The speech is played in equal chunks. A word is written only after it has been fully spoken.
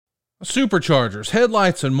Superchargers,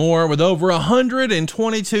 headlights, and more. With over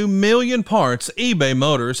 122 million parts, eBay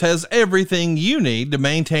Motors has everything you need to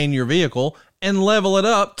maintain your vehicle and level it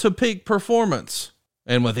up to peak performance.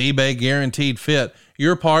 And with eBay Guaranteed Fit,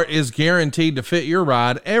 your part is guaranteed to fit your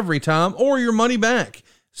ride every time or your money back.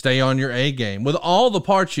 Stay on your A game with all the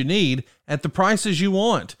parts you need at the prices you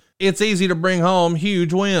want. It's easy to bring home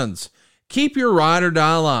huge wins. Keep your ride or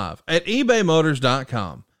die alive at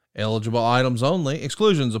ebaymotors.com. Eligible items only.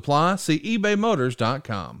 Exclusions apply. See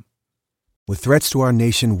ebaymotors.com. With threats to our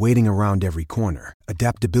nation waiting around every corner,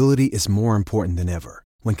 adaptability is more important than ever.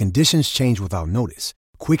 When conditions change without notice,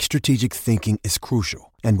 quick strategic thinking is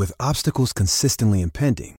crucial. And with obstacles consistently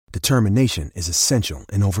impending, determination is essential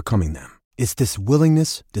in overcoming them. It's this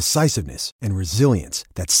willingness, decisiveness, and resilience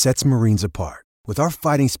that sets Marines apart. With our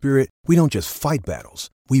fighting spirit, we don't just fight battles,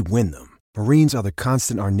 we win them. Marines are the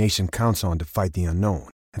constant our nation counts on to fight the unknown.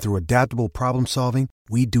 And through adaptable problem solving,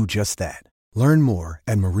 we do just that. Learn more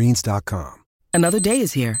at marines.com. Another day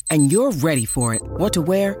is here, and you're ready for it. What to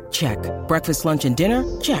wear? Check. Breakfast, lunch, and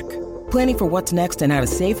dinner? Check. Planning for what's next and how to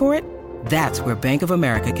save for it? That's where Bank of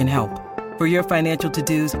America can help. For your financial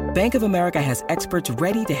to-dos, Bank of America has experts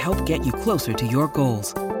ready to help get you closer to your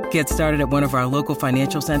goals. Get started at one of our local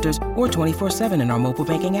financial centers or 24/7 in our mobile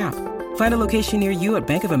banking app. Find a location near you at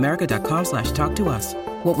bankofamerica.com/talktous.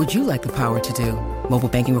 What would you like the power to do? Mobile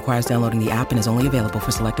banking requires downloading the app and is only available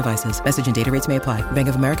for select devices. Message and data rates may apply. Bank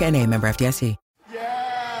of America N.A., member FDIC.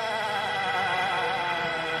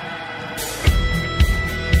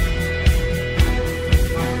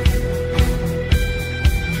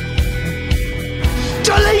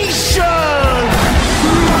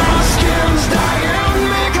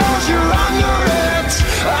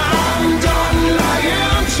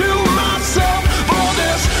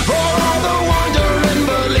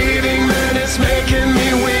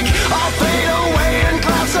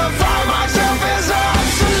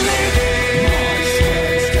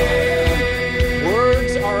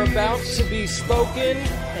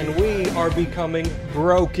 And we are becoming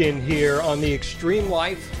broken here on the Extreme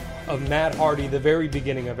Life of Matt Hardy, the very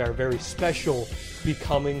beginning of our very special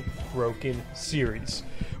Becoming Broken series.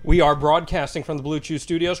 We are broadcasting from the Blue Chew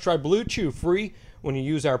Studios. Try Blue Chew free when you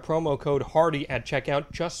use our promo code Hardy at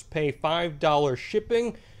checkout. Just pay $5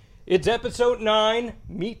 shipping. It's episode 9.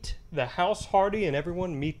 Meet the House Hardy, and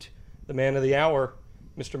everyone meet the man of the hour,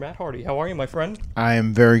 Mr. Matt Hardy. How are you, my friend? I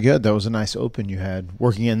am very good. That was a nice open you had,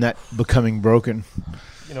 working in that Becoming Broken.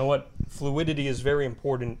 You know what? Fluidity is very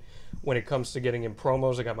important when it comes to getting in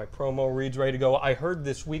promos. I got my promo reads ready to go. I heard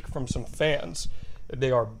this week from some fans that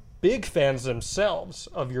they are big fans themselves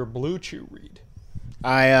of your Blue Chew read.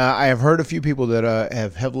 I have heard a few people that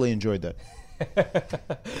have heavily enjoyed that.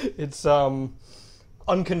 It's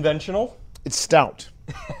unconventional. It's stout.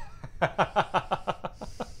 I'm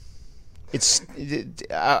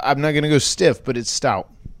not going to go stiff, but it's stout.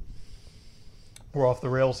 We're off the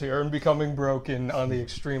rails here and Becoming Broken on the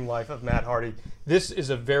Extreme Life of Matt Hardy. This is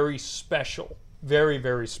a very special, very,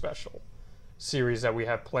 very special series that we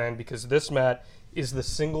have planned because this, Matt, is the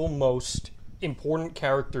single most important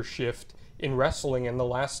character shift in wrestling in the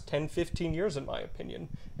last 10, 15 years, in my opinion.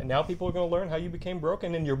 And now people are going to learn how you became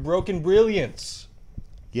broken and your broken brilliance.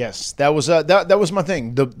 Yes, that was that was my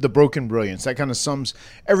thing, the broken brilliance. That kind of sums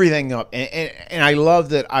everything up. And I love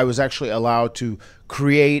that I was actually allowed to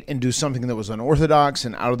create and do something that was unorthodox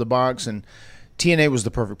and out of the box. And TNA was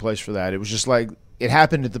the perfect place for that. It was just like it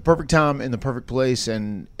happened at the perfect time in the perfect place.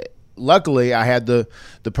 And luckily, I had the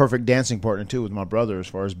perfect dancing partner, too, with my brother as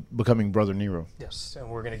far as becoming Brother Nero. Yes, and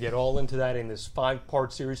we're going to get all into that in this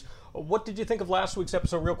 5-part series. What did you think of last week's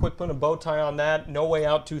episode? Real quick, putting a bow tie on that. No Way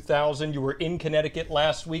Out 2000. You were in Connecticut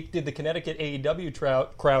last week. Did the Connecticut AEW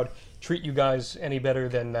crowd treat you guys any better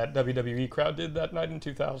than that WWE crowd did that night in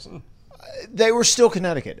 2000? They were still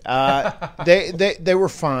Connecticut. They were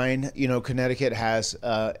fine. You know, Connecticut has,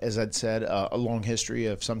 as I'd said, a long history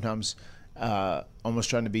of sometimes almost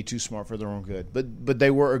trying to be too smart for their own good. But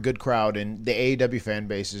they were a good crowd, and the AEW fan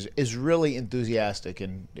base is really enthusiastic,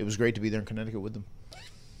 and it was great to be there in Connecticut with them.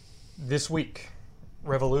 This week,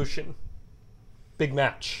 Revolution. Big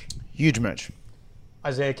match. Huge match.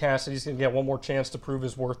 Isaiah Cassidy's going to get one more chance to prove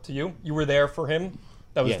his worth to you. You were there for him.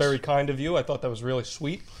 That was very kind of you. I thought that was really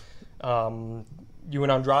sweet. You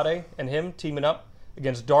and Andrade and him teaming up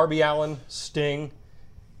against Darby Allin, Sting,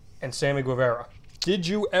 and Sammy Guevara. Did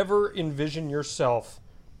you ever envision yourself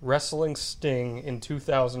wrestling Sting in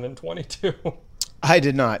 2022? I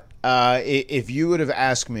did not. If you would have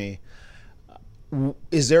asked me,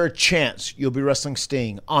 is there a chance you'll be wrestling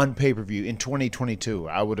Sting on pay-per-view in 2022?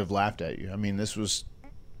 I would have laughed at you. I mean, this was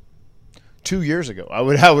 2 years ago, I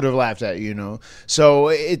would have laughed at you. So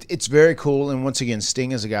it's very cool. And once again,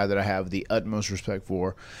 Sting is a guy that I have the utmost respect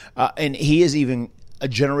for, and he is even a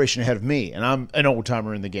generation ahead of me, and I'm an old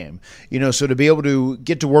timer in the game. So to be able to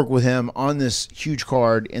get to work with him on this huge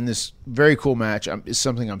card in this very cool match is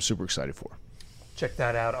something I'm super excited for. Check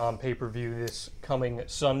that out on pay-per-view this coming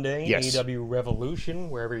Sunday. Yes. AEW Revolution,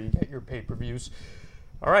 wherever you get your pay-per-views.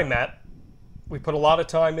 All right, Matt. We put a lot of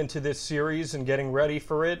time into this series and getting ready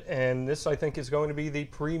for it, and this, I think, is going to be the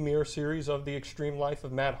premier series of the Extreme Life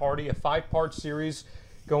of Matt Hardy, a 5-part series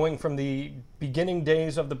going from the beginning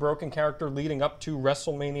days of the Broken character leading up to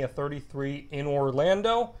WrestleMania 33 in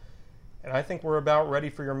Orlando. And I think we're about ready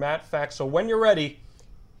for your Matt fact. So when you're ready,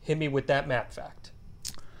 hit me with that Matt fact.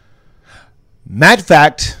 Matt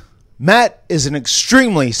fact: Matt is an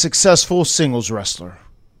extremely successful singles wrestler.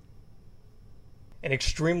 An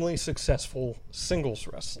extremely successful singles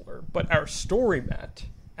wrestler. But our story, Matt,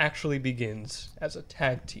 actually begins as a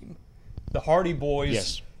tag team. The Hardy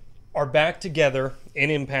Boys are back together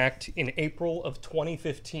in Impact in April of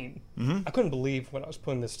 2015. I couldn't believe when I was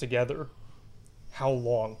putting this together how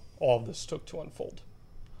long all of this took to unfold.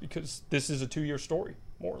 Because this is a 2-year story,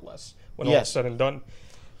 more or less, when all is said and done.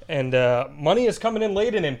 And money is coming in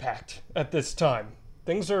late in Impact at this time.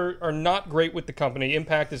 Things are not great with the company.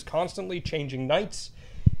 Impact is constantly changing nights.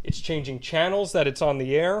 It's changing channels that it's on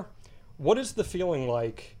the air. What is the feeling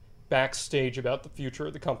like backstage about the future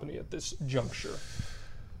of the company at this juncture?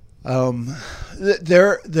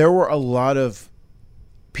 There were a lot of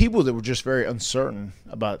people that were just very uncertain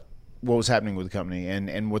about what was happening with the company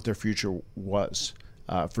and what their future was,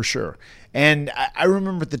 for sure. And I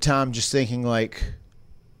remember at the time just thinking, like,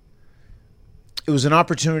 it was an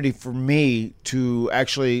opportunity for me to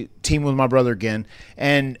actually team with my brother again.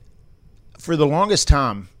 And for the longest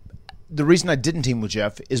time, the reason I didn't team with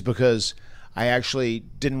Jeff is because I actually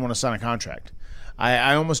didn't want to sign a contract.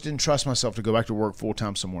 I almost didn't trust myself to go back to work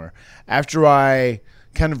full-time somewhere. After I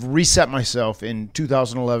kind of reset myself in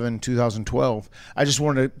 2011, 2012, I just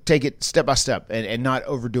wanted to take it step by step and not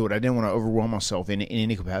overdo it. I didn't want to overwhelm myself in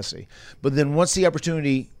any capacity. But then once the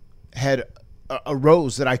opportunity had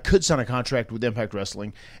arose that I could sign a contract with Impact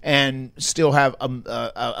Wrestling and still have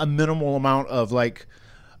a minimal amount of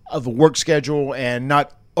a work schedule and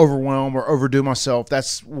not overwhelm or overdo myself,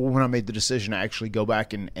 that's when I made the decision to actually go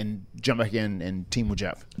back and jump back in and team with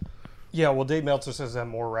Jeff. Yeah, well, Dave Meltzer says that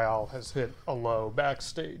morale has hit a low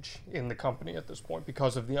backstage in the company at this point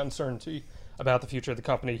because of the uncertainty about the future of the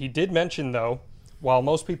company. He did mention, though, while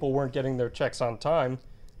most people weren't getting their checks on time,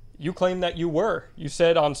 you claimed that you were. You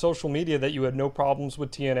said on social media that you had no problems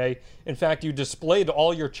with TNA. In fact, you displayed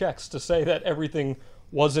all your checks to say that everything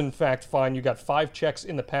was in fact fine. You got 5 checks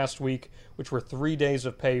in the past week, which were 3 days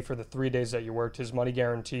of pay for the 3 days that you worked, his money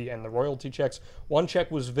guarantee and the royalty checks. One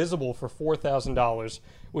check was visible for $4,000,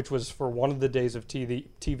 which was for one of the days of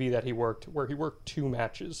TV that he worked, where he worked 2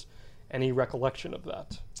 matches. Any recollection of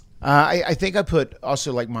that? I think I put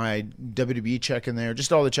also like my WWE check in there,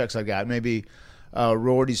 just all the checks I got, maybe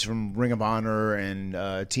royalties from Ring of Honor and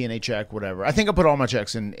TNA check, whatever. I think I put all my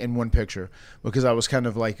checks in one picture because I was kind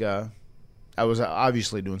of like I was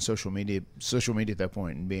obviously doing social media at that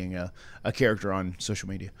point and being a character on social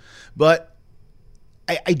media. But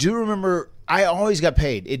I do remember I always got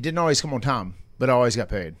paid. It didn't always come on time, but I always got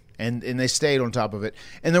paid. And they stayed on top of it.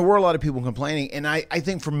 And there were a lot of people complaining. And I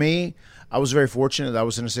think for me, I was very fortunate that I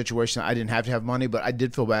was in a situation that I didn't have to have money, but I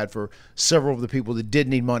did feel bad for several of the people that did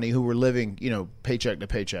need money who were living, paycheck to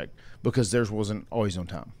paycheck because theirs wasn't always on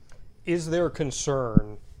time. Is there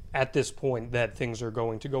concern at this point that things are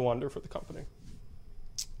going to go under for the company?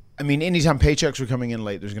 I mean, anytime paychecks were coming in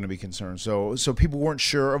late, there's going to be concern. So people weren't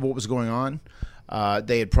sure of what was going on.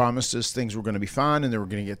 They had promised us things were going to be fine and they were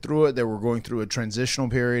going to get through it. They were going through a transitional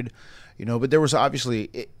period, but there was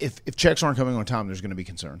obviously, if checks aren't coming on time, there's going to be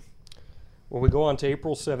concern. Well, we go on to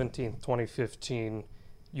April 17th, 2015.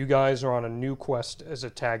 You guys are on a new quest as a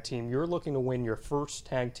tag team. You're looking to win your first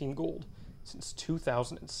tag team gold since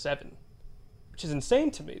 2007, which is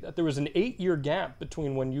insane to me that there was an 8-year gap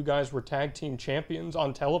between when you guys were tag team champions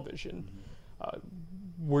on television.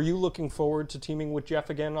 Were you looking forward to teaming with Jeff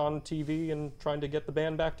again on TV and trying to get the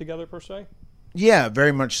band back together, per se? Yeah,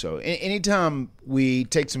 very much so. Anytime we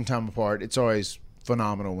take some time apart, it's always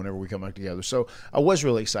phenomenal whenever we come back together. So I was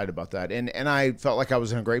really excited about that. And I felt like I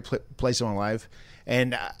was in a great place in my life.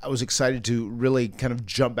 And I was excited to really kind of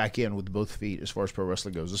jump back in with both feet as far as pro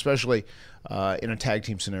wrestling goes, especially in a tag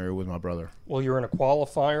team scenario with my brother. Well, you're in a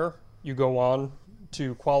qualifier. You go on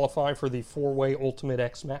to qualify for the 4-way Ultimate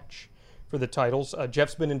X match for the titles.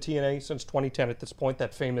 Jeff's been in TNA since 2010 at this point,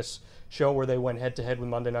 that famous show where they went head-to-head with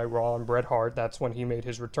Monday Night Raw and Bret Hart. That's when he made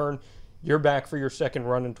his return. You're back for your second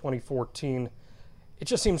run in 2014. It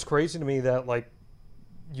just seems crazy to me that, like,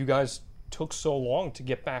 you guys took so long to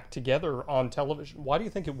get back together on television. Why do you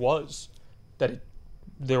think it was that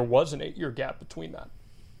there was an 8-year gap between that?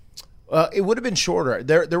 It would have been shorter.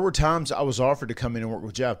 There were times I was offered to come in and work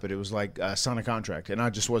with Jeff, but it was like sign a contract, and I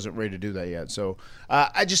just wasn't ready to do that yet. So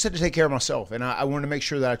I just had to take care of myself, and I wanted to make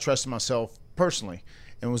sure that I trusted myself personally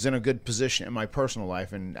and was in a good position in my personal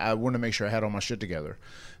life, and I wanted to make sure I had all my shit together.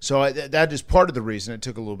 So that is part of the reason it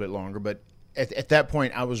took a little bit longer, but at that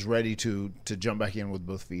point I was ready to jump back in with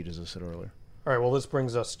both feet, as I said earlier. All right, well, this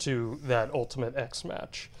brings us to that Ultimate X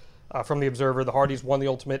match. From the Observer, the Hardys won the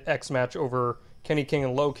Ultimate X match over Kenny King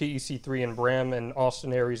and Loki, EC3 and Bram, and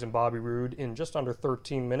Austin Aries and Bobby Roode in just under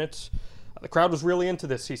 13 minutes. The crowd was really into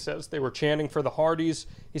this, he says. They were chanting for the Hardys.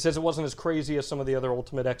 He says it wasn't as crazy as some of the other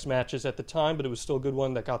Ultimate X matches at the time, but it was still a good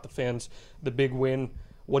one that got the fans the big win.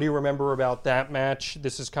 What do you remember about that match?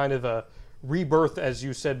 This is kind of a rebirth, as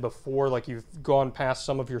you said before, like you've gone past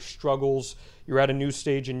some of your struggles. You're at a new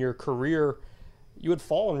stage in your career. You had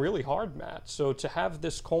fallen really hard, Matt. So to have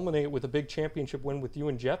this culminate with a big championship win with you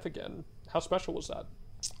and Jeff again, how special was that?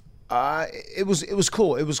 It was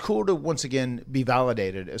cool. It was cool to once again be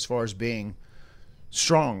validated as far as being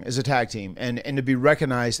strong as a tag team and to be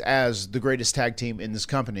recognized as the greatest tag team in this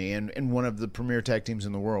company and one of the premier tag teams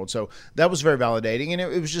in the world. So that was very validating, and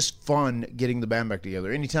it was just fun getting the band back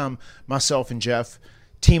together. Anytime myself and Jeff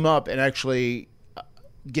team up and actually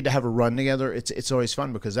get to have a run together, it's always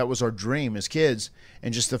fun because that was our dream as kids,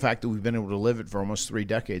 and just the fact that we've been able to live it for almost 3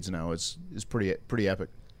 decades now is pretty epic.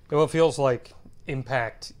 Well, it feels like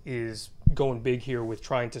Impact is going big here with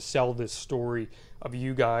trying to sell this story of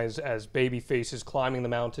you guys as baby faces climbing the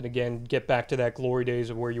mountain again, get back to that glory days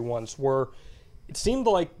of where you once were. It seemed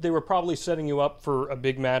like they were probably setting you up for a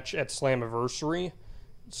big match at Slammiversary.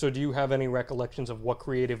 So do you have any recollections of what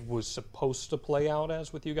Creative was supposed to play out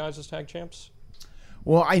as with you guys as tag champs?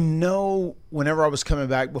 Well, I know whenever I was coming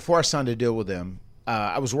back, before I signed a deal with them,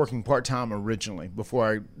 I was working part-time originally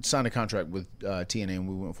before I signed a contract with TNA and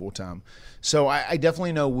we went full-time. So I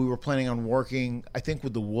definitely know we were planning on working, I think,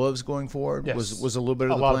 with the Wolves going forward. Yes. Was a little bit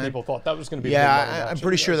of the plan. A plan. lot of people thought that was going to be I'm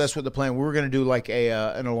pretty sure that's what the plan. We were going to do like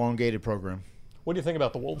an elongated program. What do you think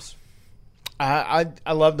about the Wolves?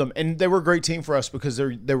 I loved them, and they were a great team for us because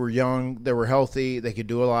they were young, they were healthy, they could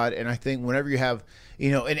do a lot. And I think whenever you have,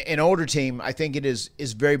 an older team, I think it is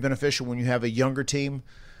very beneficial when you have a younger team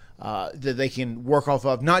that they can work off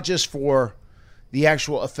of, not just for the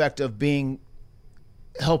actual effect of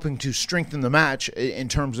helping to strengthen the match in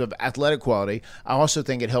terms of athletic quality. I also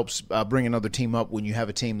think it helps bring another team up when you have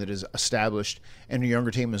a team that is established and a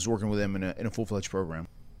younger team is working with them in a full-fledged program.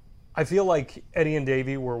 I feel like Eddie and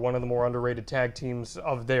Davey were one of the more underrated tag teams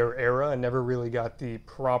of their era and never really got the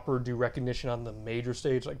proper due recognition on the major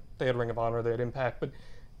stage. Like, they had Ring of Honor, they had Impact, but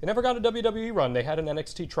they never got a WWE run. They had an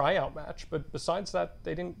NXT tryout match, but besides that,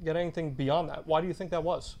 they didn't get anything beyond that. Why do you think that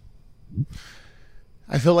was?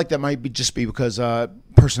 I feel like that might just be because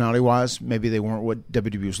personality-wise, maybe they weren't what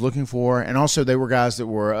WWE was looking for. And also they were guys that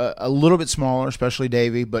were a little bit smaller, especially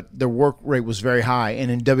Davey, but their work rate was very high.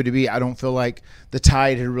 And in WWE, I don't feel like the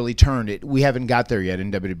tide had really turned. We haven't got there yet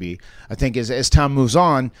in WWE. I think as time moves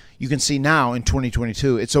on, you can see now in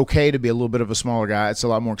 2022, it's okay to be a little bit of a smaller guy. It's a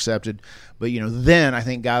lot more accepted. But, then I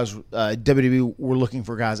think guys, WWE were looking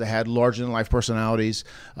for guys that had larger-than-life personalities,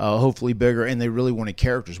 hopefully bigger, and they really wanted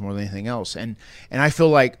characters more than anything else. And I feel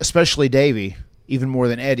like, especially Davey, even more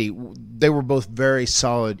than Eddie, they were both very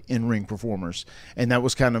solid in-ring performers, and that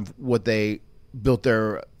was kind of what they built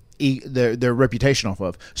their reputation off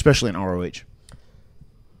of, especially in ROH.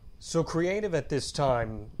 So Creative at this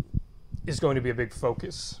time is going to be a big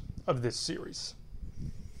focus of this series,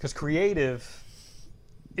 because Creative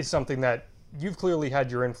is something that you've clearly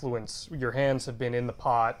had your influence. Your hands have been in the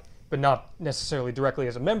pot, but not necessarily directly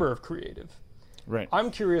as a member of Creative. Right.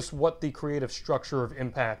 I'm curious what the creative structure of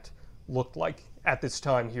Impact looked like at this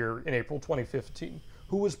time here in April 2015.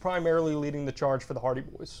 Who was primarily leading the charge for the Hardy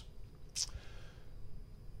Boys?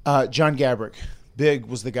 John Gabrick. Big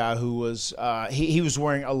was the guy who was he was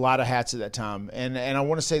wearing a lot of hats at that time. And I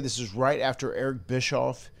want to say this is right after Eric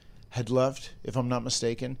Bischoff had left, if I'm not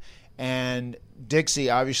mistaken. And Dixie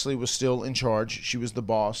obviously was still in charge. She was the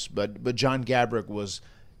boss, but John Gabrick was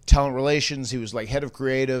talent relations. He was like head of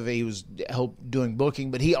creative. He was doing booking,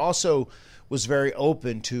 but he also was very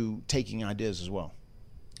open to taking ideas as well.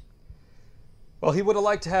 Well, he would have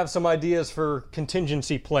liked to have some ideas for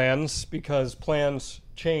contingency plans because plans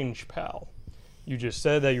change, pal. You just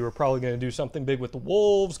said that you were probably going to do something big with the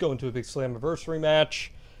Wolves, go into a big Slammiversary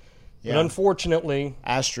match. Yeah. But unfortunately...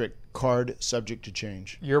 Asterisk, card subject to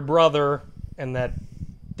change. Your brother and that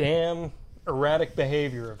damn erratic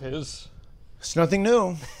behavior of his. It's nothing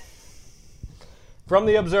new. From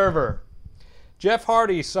The Observer. Jeff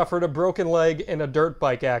Hardy suffered a broken leg in a dirt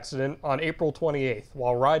bike accident on April 28th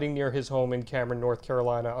while riding near his home in Cameron, North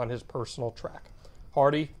Carolina on his personal track.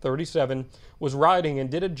 Hardy, 37, was riding and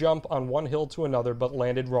did a jump on one hill to another but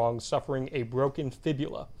landed wrong, suffering a broken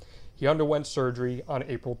fibula. He underwent surgery on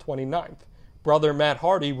April 29th. Brother Matt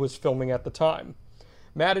Hardy was filming at the time.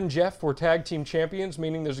 Matt and Jeff were tag team champions,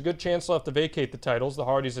 meaning there's a good chance they'll have to vacate the titles. The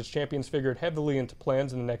Hardys as champions figured heavily into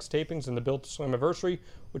plans in the next tapings in the Built to Slammiversary,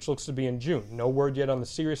 which looks to be in June. No word yet on the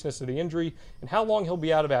seriousness of the injury and how long he'll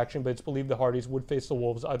be out of action, but it's believed the Hardys would face the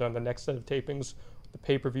Wolves either on the next set of tapings, the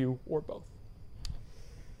pay-per-view, or both.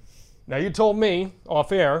 Now, you told me,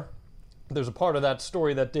 off air, there's a part of that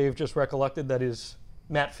story that Dave just recollected that is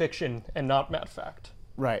Matt fiction and not Matt fact.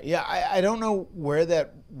 Right. Yeah, I don't know where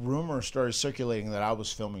that rumor started circulating that I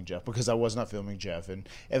was filming Jeff, because I was not filming Jeff. And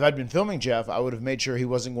if I'd been filming Jeff, I would have made sure he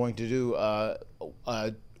wasn't going to do a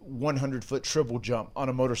 100-foot triple jump on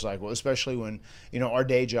a motorcycle, especially when, our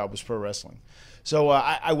day job was pro wrestling. So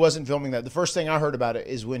I wasn't filming that. The first thing I heard about it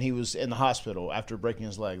is when he was in the hospital after breaking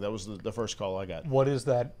his leg. That was the first call I got. What is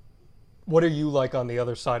that? What are you like on the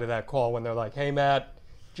other side of that call when they're like, hey, Matt,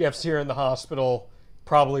 Jeff's here in the hospital,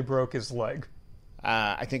 probably broke his leg?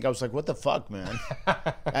 I think I was like, what the fuck, man?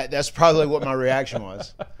 That's probably what my reaction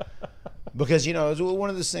was. Because, it was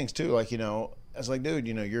one of those things, too. Like, I was like, dude,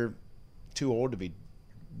 you're too old to be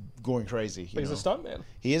going crazy. But he's a stuntman.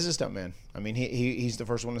 He is a stuntman. I mean, he's the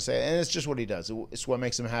first one to say it. And it's just what he does. It's what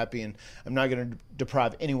makes him happy. And I'm not going to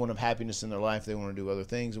deprive anyone of happiness in their life. They want to do other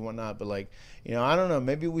things and whatnot. But, I don't know.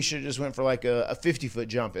 Maybe we should have just went for, a 50-foot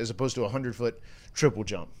jump as opposed to a 100-foot triple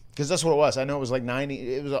jump. Because that's what it was. I know it was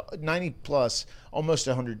 90. It was 90 plus, almost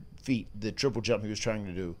 100 feet, the triple jump he was trying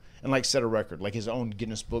to do. And, set a record, his own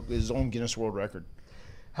Guinness World Record.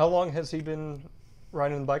 How long has he been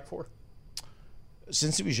riding the bike for?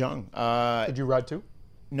 Since he was young. Did you ride too?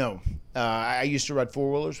 No. I used to ride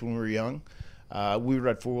four-wheelers when we were young. We would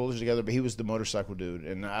ride four-wheelers together, but he was the motorcycle dude,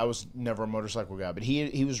 and I was never a motorcycle guy. But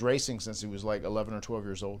he was racing since he was 11 or 12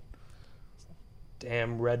 years old.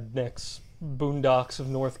 Damn rednecks, boondocks of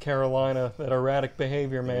North Carolina, that erratic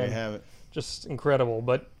behavior, man. There you have it. Just incredible.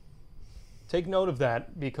 But take note of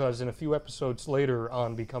that, because in a few episodes later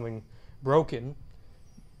on Becoming Broken,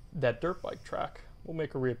 that dirt bike track will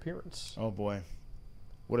make a reappearance. Oh, boy.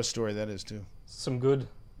 What a story that is, too. Some good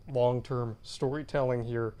long-term storytelling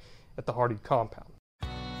here at the Hardy compound.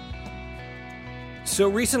 So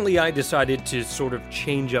recently I decided to sort of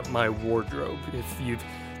change up my wardrobe. If you've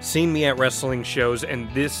seen me at wrestling shows, and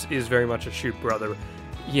this is very much a shoot, brother,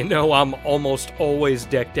 I'm almost always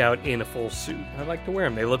decked out in a full suit. I like to wear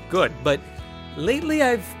them. They look good. But lately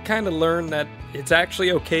I've kind of learned that it's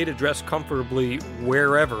actually okay to dress comfortably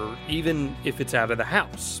wherever, even if it's out of the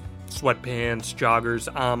house. Sweatpants, joggers,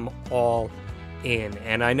 I'm all in.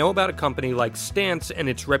 And I know about a company like Stance and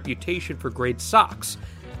its reputation for great socks,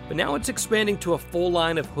 but now it's expanding to a full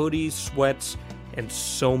line of hoodies, sweats, and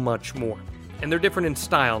so much more. And they're different in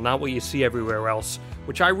style, not what you see everywhere else,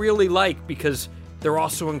 which I really like because they're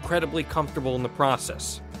also incredibly comfortable in the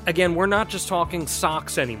process. Again, we're not just talking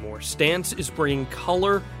socks anymore. Stance is bringing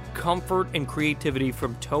color, comfort, and creativity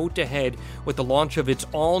from toe to head with the launch of its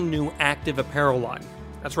all-new active apparel line.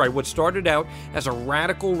 That's right, what started out as a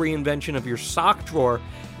radical reinvention of your sock drawer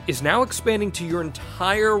is now expanding to your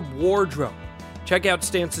entire wardrobe. Check out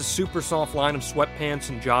Stance's super soft line of sweatpants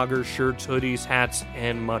and joggers, shirts, hoodies, hats,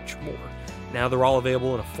 and much more. Now they're all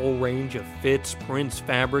available in a full range of fits, prints,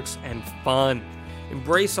 fabrics, and fun.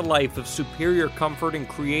 Embrace a life of superior comfort and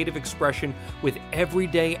creative expression with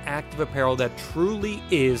everyday active apparel that truly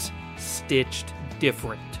is stitched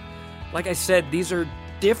different. Like I said, these are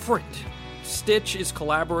different. Stitch is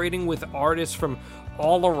collaborating with artists from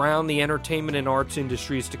all around the entertainment and arts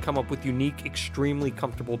industries to come up with unique, extremely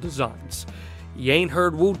comfortable designs. You ain't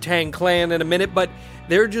heard Wu-Tang Clan in a minute, but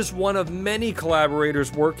they're just one of many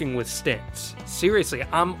collaborators working with Stance. Seriously,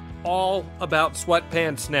 I'm all about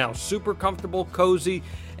sweatpants now. Super comfortable, cozy,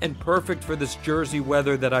 and perfect for this Jersey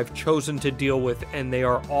weather that I've chosen to deal with, and they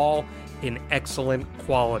are all in excellent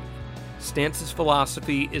quality. Stance's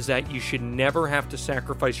philosophy is that you should never have to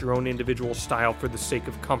sacrifice your own individual style for the sake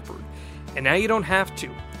of comfort. And now you don't have to.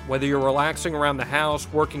 Whether you're relaxing around the house,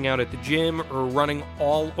 working out at the gym, or running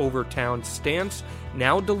all over town, Stance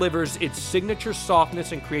now delivers its signature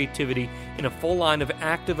softness and creativity in a full line of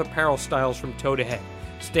active apparel styles from toe to head.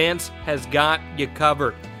 Stance has got you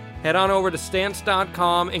covered. Head on over to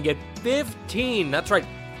Stance.com and get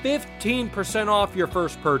 15% off your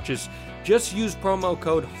first purchase. Just use promo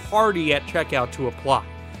code HARDY at checkout to apply.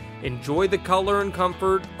 Enjoy the color and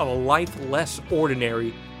comfort of a life less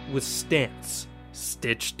ordinary with Stance.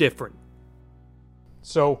 Stitch different.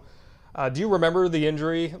 So, do you remember the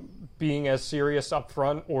injury being as serious up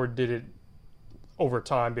front, or did it over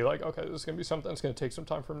time be like, okay, this is going to be something that's going to take some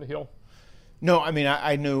time for him to heal? No, I mean,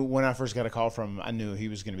 I knew when I first got a call from him, I knew he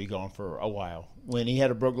was going to be gone for a while. When he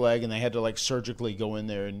had a broke leg and they had to like surgically go in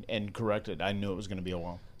there and correct it, I knew it was going to be a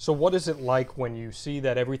while. So what is it like when you see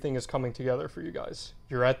that everything is coming together for you guys?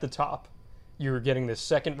 You're at the top. You're getting this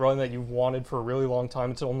second run that you've wanted for a really long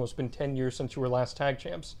time. It's almost been 10 years since you were last tag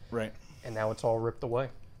champs. Right. And now it's all ripped away.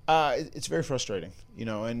 It's very frustrating,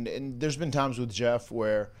 and there's been times with Jeff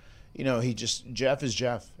where, Jeff is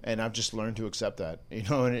Jeff, and I've just learned to accept that,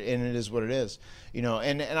 and it is what it is,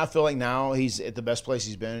 and I feel like now he's at the best place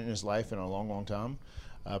he's been in his life in a long, long time,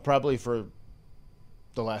 probably for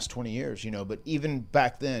the last 20 years, but even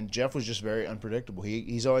back then, Jeff was just very unpredictable.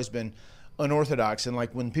 He's always been unorthodox, and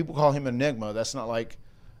like when people call him Enigma, that's not like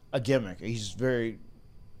a gimmick. He's very,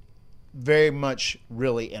 very much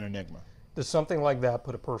really an enigma. Does something like that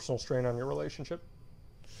put a personal strain on your relationship?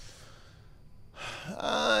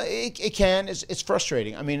 It can. It's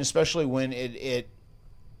frustrating. I mean, especially when it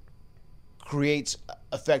creates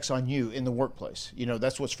effects on you in the workplace.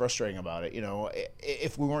 That's what's frustrating about it.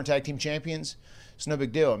 If we weren't tag team champions, it's no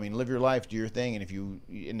big deal. I mean, live your life, do your thing, and if you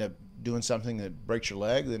end up doing something that breaks your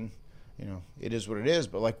leg, then it is what it is.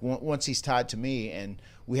 But like once he's tied to me and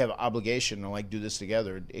we have an obligation to like do this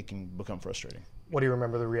together, it can become frustrating. What do you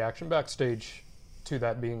remember the reaction backstage to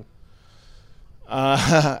that being?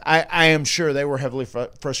 I am sure they were heavily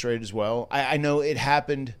frustrated as well. I know it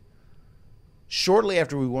happened shortly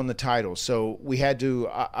after we won the titles, so we had to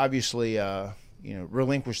obviously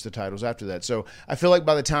relinquish the titles after that. So I feel like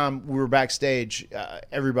by the time we were backstage,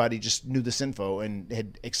 everybody just knew this info and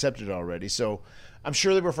had accepted it already. So I'm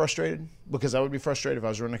sure they were frustrated, because I would be frustrated if I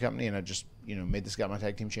was running a company and I just made this guy my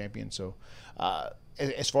tag team champion. So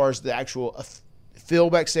as far as the actual feel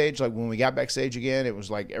backstage, like when we got backstage again, it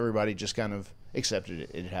was like everybody just kind of accepted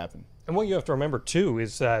it. It happened. And what you have to remember too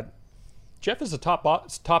is that Jeff is a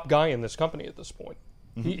top guy in this company at this point.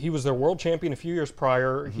 Mm-hmm. He was their world champion a few years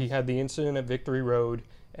prior. Mm-hmm. He had the incident at Victory Road,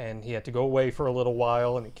 and he had to go away for a little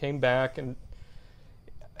while, and he came back. And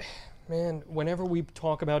man, whenever we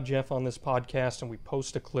talk about Jeff on this podcast and we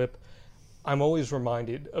post a clip, I'm always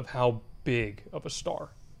reminded of how big of a star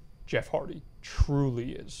Jeff Hardy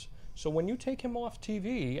truly is. So when you take him off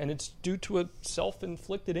TV and it's due to a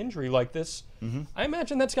self-inflicted injury like this, mm-hmm. I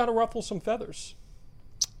imagine that's got to ruffle some feathers.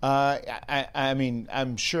 I mean,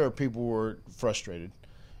 I'm sure people were frustrated.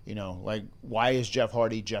 Like, why is Jeff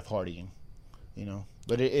Hardy Jeff Hardying?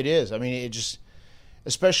 But it is. I mean, it just,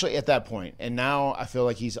 especially at that point. And now I feel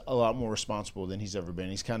like he's a lot more responsible than he's ever been.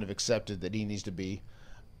 He's kind of accepted that he needs to be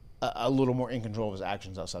a little more in control of his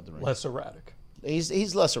actions outside the ring. Less erratic.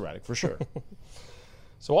 He's less erratic, for sure.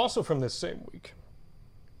 So also from this same week,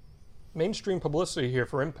 mainstream publicity here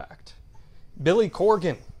for Impact. Billy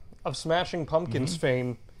Corgan of Smashing Pumpkins mm-hmm.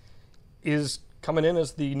 fame is coming in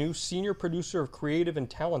as the new senior producer of creative and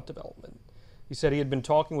talent development. He said he had been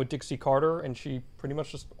talking with Dixie Carter, and she pretty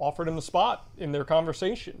much just offered him the spot in their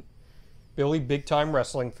conversation. Billy, big-time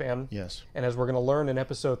wrestling fan. Yes. And as we're going to learn in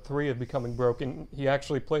episode 3 of Becoming Broken, he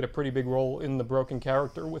actually played a pretty big role in the Broken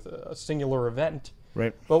character with a singular event.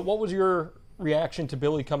 Right. But what was your reaction to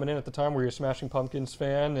Billy coming in at the time where you're a Smashing Pumpkins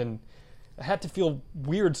fan? And it had to feel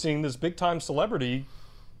weird seeing this big-time celebrity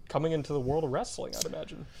coming into the world of wrestling, I'd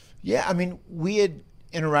imagine. Yeah, I mean, we had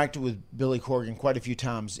interacted with Billy Corgan quite a few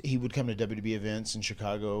times. He would come to WWE events in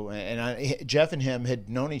Chicago, and Jeff and him had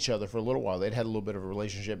known each other for a little while. They'd had a little bit of a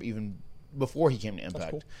relationship even before he came to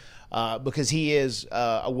Impact. Cool. Because he is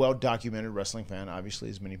a well-documented wrestling fan, obviously,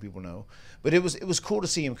 as many people know. But it was cool to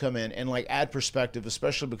see him come in and like add perspective,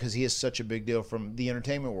 especially because he is such a big deal from the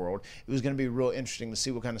entertainment world. It was going to be real interesting to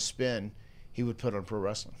see what kind of spin he would put on pro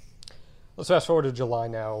wrestling. Let's fast forward to July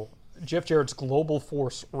now. Jeff Jarrett's Global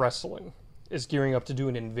Force Wrestling is gearing up to do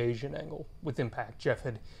an invasion angle with Impact. Jeff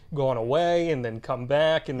had gone away and then come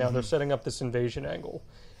back, and now mm-hmm. they're setting up this invasion angle.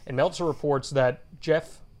 And Meltzer reports that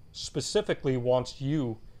Jeff specifically wants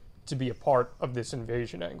you to be a part of this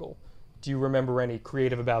invasion angle. Do you remember any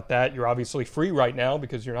creative about that? You're obviously free right now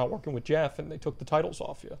because you're not working with Jeff and they took the titles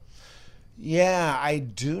off you. Yeah, I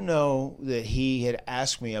do know that he had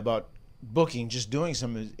asked me about booking, just doing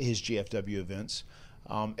some of his GFW events.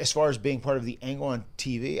 As far as being part of the angle on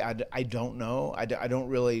TV, I don't know. I don't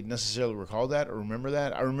really necessarily recall that or remember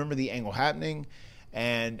that. I remember the angle happening,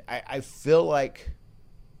 and I feel like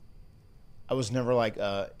I was never like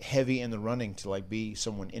heavy in the running to like be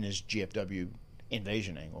someone in his GFW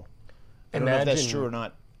invasion angle. I don't know if that's true or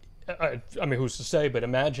not. I mean, who's to say? But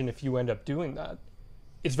imagine if you end up doing that.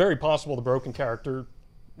 It's very possible the broken character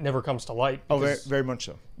never comes to light. Oh, very, very much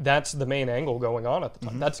so. That's the main angle going on at the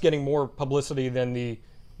time. That's getting more publicity than the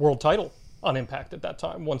world title on Impact at that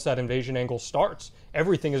time. Once that invasion angle starts,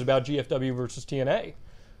 everything is about GFW versus TNA.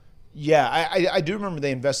 Yeah, I do remember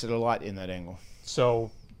they invested a lot in that angle. So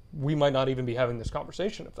we might not even be having this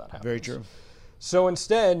conversation if that happens. Very true. So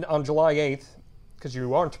instead, on July 8th, because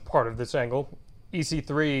you aren't part of this angle,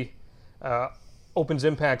 EC3 opens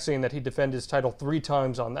Impact saying that he defended his title 3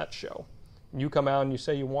 times on that show. And you come out and you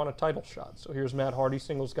say you want a title shot. So here's Matt Hardy,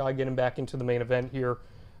 singles guy, getting back into the main event here.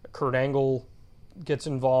 Kurt Angle gets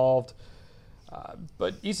involved.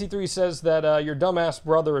 But EC3 says that your dumbass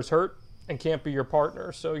brother is hurt and can't be your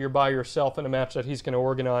partner, so you're by yourself in a match that he's going to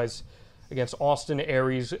organize against Austin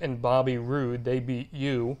Aries and Bobby Roode. They beat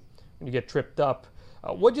you when you get tripped up.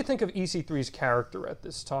 What do you think of EC3's character at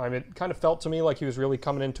this time? It kind of felt to me like he was really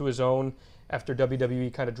coming into his own after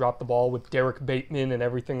WWE kind of dropped the ball with Derek Bateman and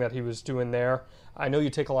everything that he was doing there. I know you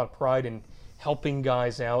take a lot of pride in helping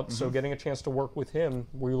guys out, so getting a chance to work with him,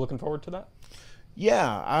 were you looking forward to that? Yeah,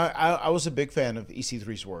 I was a big fan of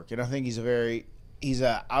EC3's work, and I think he's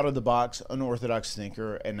a out-of-the-box, unorthodox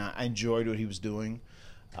thinker, and I enjoyed what he was doing.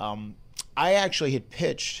 I actually had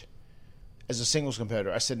pitched as a singles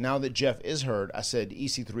competitor. I said, now that Jeff is hurt, I said,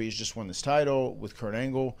 EC3 has just won this title with Kurt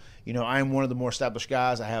Angle. You know, I am one of the more established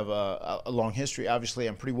guys. I have a long history. Obviously,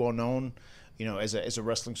 I'm pretty well known, you know, as a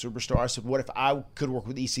wrestling superstar. I said, what if I could work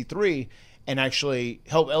with EC3 and actually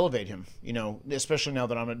help elevate him, you know, especially now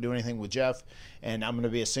that I'm not doing anything with Jeff and I'm going to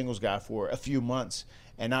be a singles guy for a few months.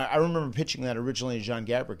 And I remember pitching that originally to John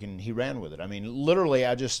Gabrick, and he ran with it. I mean, literally,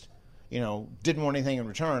 I just, you know, didn't want anything in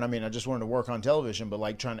return. I mean, I just wanted to work on television, but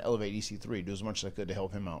like trying to elevate EC3, do as much as I could to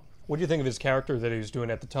help him out. What do you think of his character that he was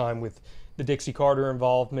doing at the time with the Dixie Carter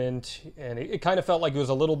involvement? And it kind of felt like it was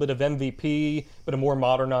a little bit of MVP, but a more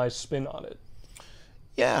modernized spin on it.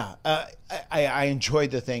 Yeah, I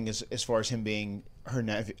enjoyed the thing as far as him being her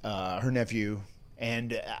nephew,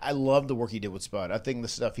 and I love the work he did with Spud. I think the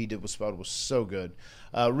stuff he did with Spud was so good,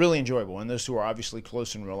 really enjoyable. And those two are obviously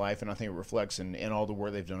close in real life, and I think it reflects in all the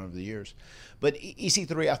work they've done over the years. But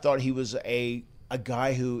EC3, I thought he was a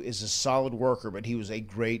guy who is a solid worker, but he was a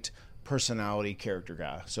great personality character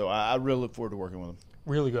guy. So I really look forward to working with him.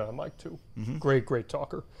 Really good on mic, too. Great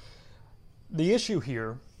talker. The issue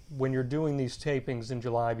here, when you're doing these tapings in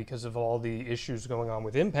July because of all the issues going on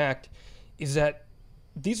with Impact, is that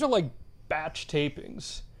these are like batch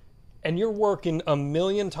tapings and you're working a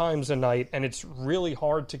million times a night, and it's really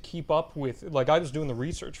hard to keep up with. Like, I was doing the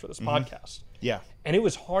research for this podcast. Yeah. And it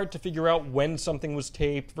was hard to figure out when something was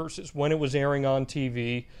taped versus when it was airing on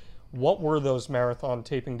TV. What were those marathon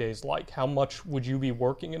taping days like? How much would you be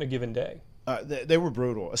working in a given day? They were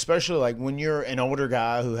brutal, especially like when you're an older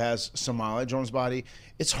guy who has some mileage on his body.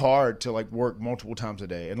 It's hard to like work multiple times a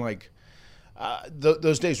day, and like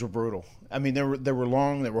those days were brutal. I mean, they were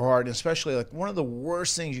long, they were hard, and especially like one of the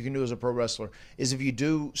worst things you can do as a pro wrestler is if you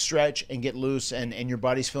do stretch and get loose and your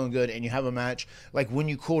body's feeling good and you have a match. Like when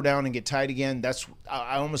you cool down and get tight again,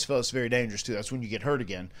 I almost feel it's very dangerous too. That's when you get hurt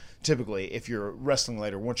again. Typically, if you're wrestling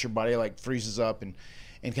later, once your body like freezes up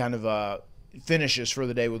and kind of finishes for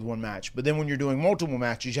the day with one match. But then when you're doing multiple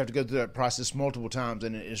matches, you have to go through that process multiple times,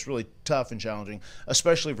 and it's really tough and challenging,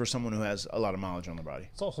 especially for someone who has a lot of mileage on their body.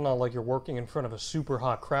 It's also not like you're working in front of a super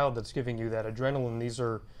hot crowd that's giving you that adrenaline.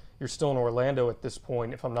 You're still in Orlando at this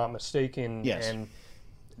point, if I'm not mistaken. Yes. And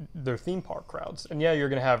they're theme park crowds. And yeah, you're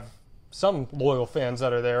going to have some loyal fans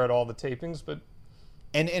that are there at all the tapings, but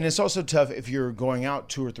and it's also tough if you're going out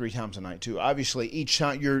 2 or 3 times a night too. Obviously, each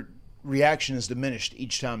time your reaction is diminished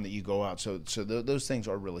each time that you go out. So those things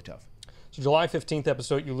are really tough. So July 15th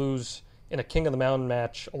episode, you lose in a King of the Mountain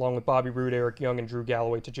match along with Bobby Roode, Eric Young, and Drew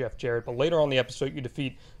Galloway to Jeff Jarrett. But later on in the episode, you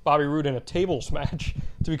defeat Bobby Roode in a tables match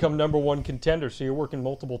to become #1 contender. So you're working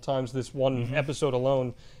multiple times this one episode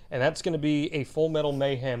alone. And that's going to be a Full Metal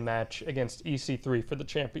Mayhem match against EC3 for the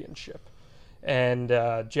championship. And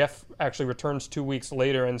Jeff actually returns 2 weeks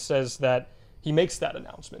later and says that he makes that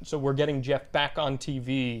announcement. So we're getting Jeff back on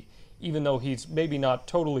TV, even though he's maybe not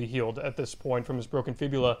totally healed at this point from his broken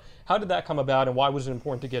fibula. How did that come about, and why was it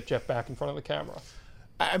important to get Jeff back in front of the camera?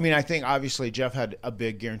 I mean, I think obviously Jeff had a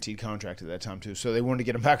big guaranteed contract at that time too, so they wanted to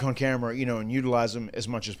get him back on camera, and utilize him as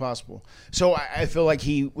much as possible. So I feel like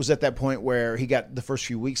he was at that point where he got the first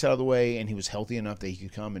few weeks out of the way, and he was healthy enough that he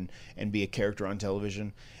could come and be a character on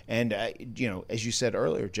television. And as you said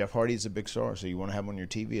earlier, Jeff Hardy is a big star, so you want to have him on your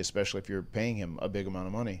TV, especially if you're paying him a big amount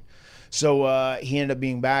of money. So he ended up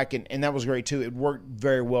being back, and that was great too. It worked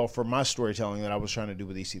very well for my storytelling that I was trying to do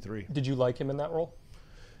with EC3. Did you like him in that role?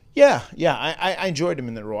 Yeah, I enjoyed him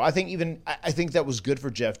in that role. I think that was good for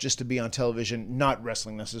Jeff, just to be on television, not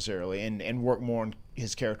wrestling necessarily, and work more on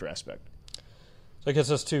his character aspect. So it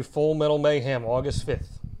gets us to Full Metal Mayhem, August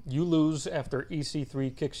 5th. You lose after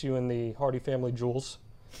EC3 kicks you in the Hardy family jewels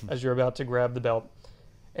as you're about to grab the belt.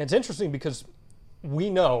 And it's interesting because we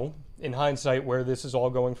know, in hindsight, where this is all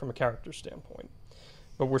going from a character standpoint.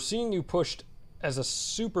 But we're seeing you pushed as a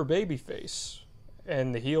super baby face,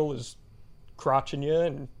 and the heel is crotching you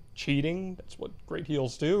and cheating. That's what great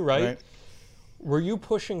heels do, right? Were you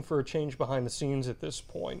pushing for a change behind the scenes at this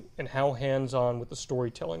point, and how hands-on with the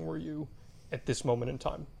storytelling were you at this moment in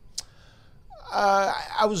time?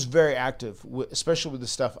 I was very active, especially with the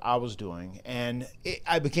stuff I was doing. And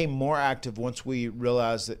I became more active once we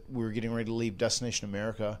realized that we were getting ready to leave Destination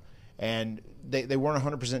America. And they weren't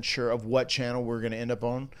 100% sure of what channel we were going to end up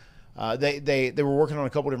on. They were working on a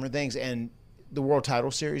couple different things. And the World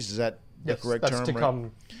Title Series, is that the correct term? Yes, that's to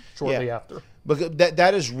come shortly after. But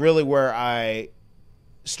that is really where I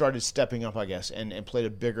started stepping up, I guess, and played a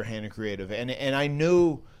bigger hand in creative. And I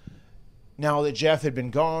knew... Now that Jeff had been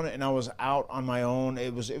gone and I was out on my own,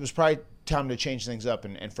 it was probably time to change things up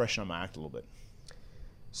and freshen up my act a little bit.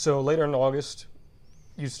 So later in August,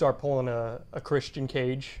 you start pulling a Christian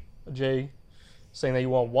Cage, Jay, saying that you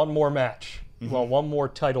want one more match. You want one more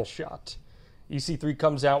title shot. EC3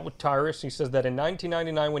 comes out with Tyrus. He says that in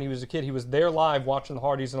 1999 when he was a kid, he was there live watching the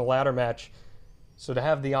Hardys in a ladder match. So to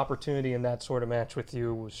have the opportunity in that sort of match with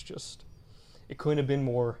you was just, it couldn't have been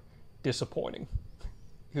more disappointing.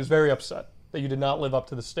 He was very upset that you did not live up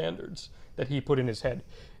to the standards that he put in his head.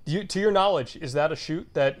 To your knowledge, is that a shoot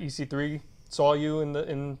that EC3 saw you in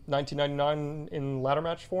 1999 in ladder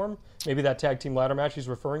match form? Maybe that tag team ladder match he's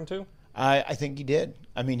referring to? I think he did.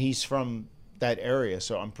 I mean, he's from that area,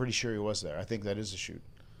 so I'm pretty sure he was there. I think that is a shoot.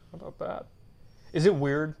 How about that? Is it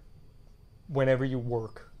weird whenever you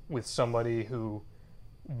work with somebody who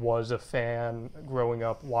was a fan growing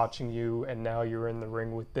up watching you and now you're in the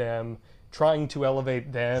ring with them, trying to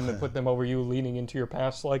elevate them and put them over you, leaning into your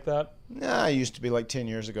past like that? Nah, I used to be like 10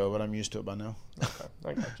 years ago, but I'm used to it by now. Okay,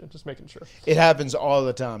 I got you. Just making sure. It happens all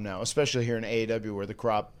the time now, especially here in AEW where the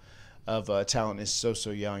crop of talent is so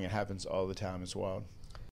young. It happens all the time. It's wild.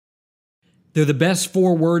 They're the best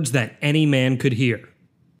 4 words that any man could hear.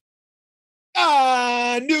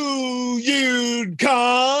 I knew you'd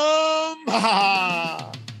come.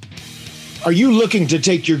 Are you looking to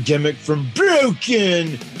take your gimmick from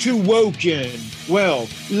broken to woken? Well,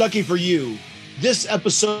 lucky for you, this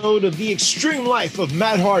episode of The Extreme Life of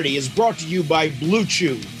Matt Hardy is brought to you by Blue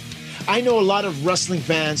Chew. I know a lot of wrestling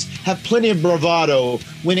fans have plenty of bravado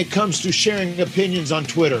when it comes to sharing opinions on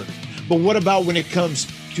Twitter. But what about when it comes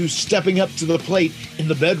to stepping up to the plate in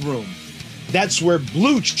the bedroom? That's where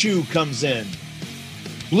Blue Chew comes in.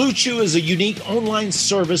 Blue Chew is a unique online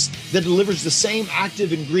service that delivers the same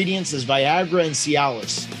active ingredients as Viagra and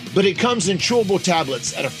Cialis, but it comes in chewable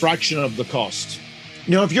tablets at a fraction of the cost.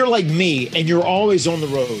 Now, if you're like me and you're always on the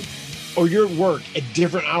road, or you're at work at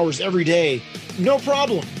different hours every day, no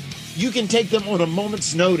problem. You can take them on a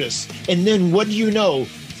moment's notice, and then what do you know?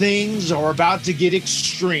 Things are about to get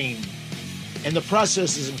extreme. And the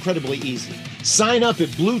process is incredibly easy. Sign up at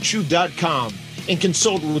BlueChew.com and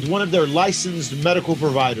consult with one of their licensed medical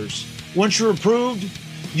providers. Once you're approved,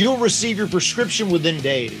 you'll receive your prescription within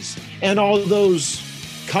days. And all those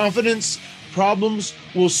confidence problems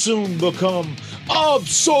will soon become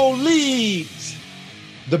obsolete.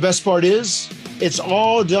 The best part is, it's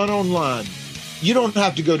all done online. You don't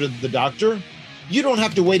have to go to the doctor. You don't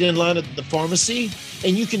have to wait in line at the pharmacy.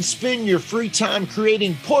 And you can spend your free time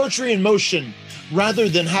creating poetry in motion rather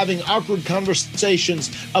than having awkward conversations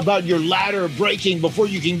about your ladder breaking before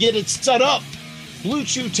you can get it set up. Blue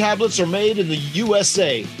Chew tablets are made in the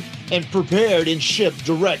USA and prepared and shipped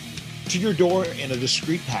direct to your door in a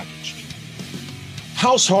discreet package.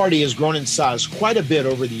 House Hardy has grown in size quite a bit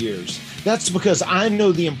over the years. That's because I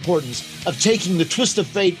know the importance of taking the twist of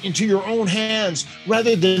fate into your own hands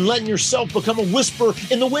rather than letting yourself become a whisper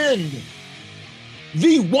in the wind.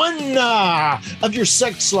 V1 of your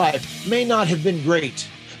sex life may not have been great,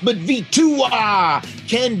 but V2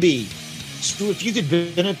 can be. So if you could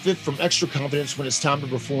benefit from extra confidence when it's time to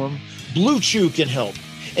perform, Blue Chew can help.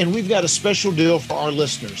 And we've got a special deal for our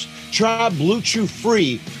listeners. Try Blue Chew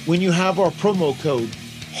free when you have our promo code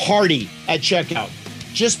HARDY at checkout.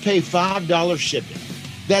 Just pay $5 shipping.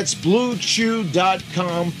 That's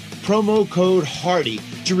BlueChew.com, promo code HARDY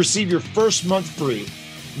to receive your first month free.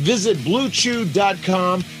 Visit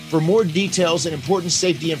BlueChew.com for more details and important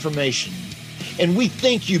safety information. And we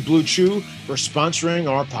thank you, Blue Chew, for sponsoring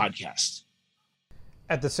our podcast.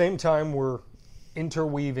 At the same time, we're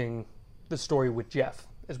interweaving the story with Jeff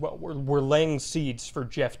as well. We're laying seeds for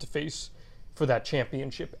Jeff to face for that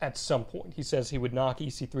championship at some point. He says he would knock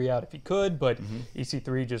EC3 out if he could, but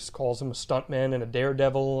EC3 just calls him a stuntman and a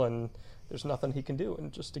daredevil, and there's nothing he can do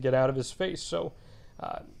and just to get out of his face. So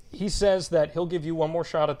he says that he'll give you one more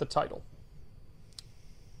shot at the title.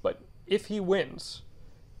 But if he wins,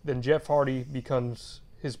 then Jeff Hardy becomes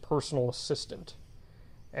his personal assistant.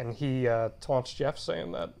 And he taunts Jeff,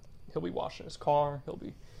 saying that he'll be washing his car, he'll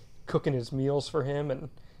be cooking his meals for him, and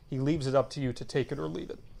he leaves it up to you to take it or leave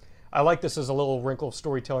it. I like this as a little wrinkle of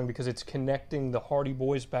storytelling because it's connecting the Hardy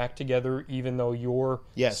Boys back together, even though you're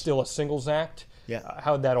still a singles act. Yeah.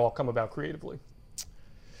 How'd that all come about creatively?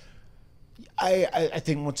 I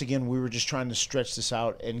think, once again, we were just trying to stretch this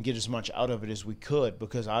out and get as much out of it as we could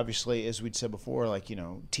because, obviously, as we'd said before, like,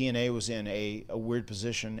 TNA was in a weird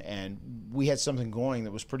position, and we had something going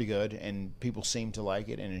that was pretty good, and people seemed to like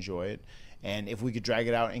it and enjoy it. And if we could drag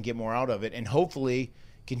it out and get more out of it and hopefully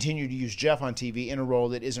continue to use Jeff on TV in a role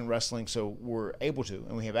that isn't wrestling, so we're able to,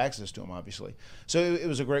 and we have access to him, obviously. So it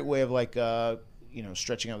was a great way of, like,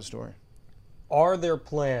 stretching out the story. Are there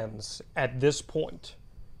plans at this point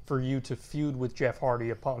for you to feud with Jeff Hardy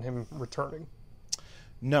upon him returning?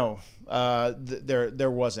 No,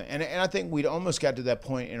 there wasn't. And I think we'd almost got to that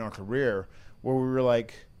point in our career where we were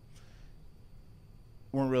like,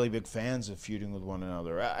 weren't really big fans of feuding with one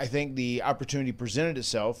another. I think the opportunity presented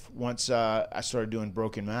itself once I started doing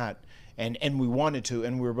Broken Matt, and we wanted to,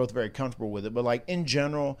 and we were both very comfortable with it. But, like, in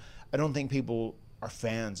general, I don't think people are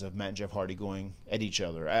fans of Matt and Jeff Hardy going at each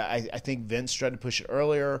other. I think Vince tried to push it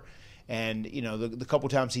earlier, and the couple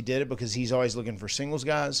times he did it, because he's always looking for singles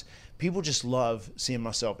guys. People just love seeing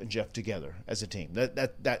myself and Jeff together as a team.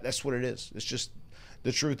 That's what it is. It's just,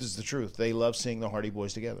 the truth is the truth. They love seeing the Hardy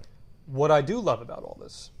Boys together. What I do love about all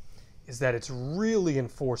this is that it's really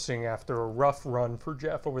enforcing, after a rough run for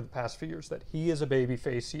Jeff over the past few years, that he is a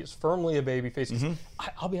babyface. He is firmly a babyface. Mm-hmm.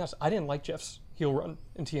 I'll be honest, I didn't like Jeff's heel run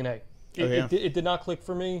in TNA. It did not click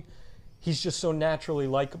for me. He's just so naturally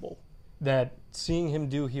likable that seeing him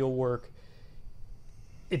do heel work,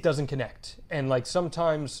 it doesn't connect. And, like,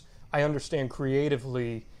 sometimes I understand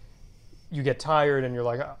creatively you get tired and you're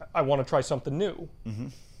like, I want to try something new. Mm-hmm.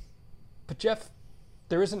 But Jeff,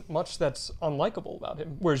 there isn't much that's unlikable about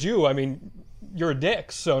him. Whereas you, I mean, you're a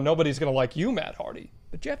dick, so nobody's going to like you, Matt Hardy.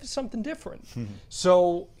 But Jeff is something different. Mm-hmm.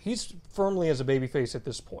 So he's firmly as a babyface at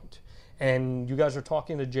this point. And you guys are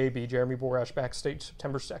talking to JB, Jeremy Borash, backstage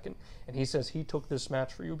September 2nd, and he says he took this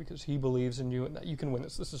match for you because he believes in you and that you can win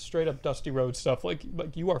this. This is straight up Dusty Rhodes stuff. Like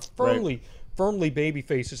you are firmly baby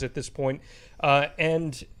faces at this point.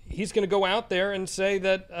 And he's going to go out there and say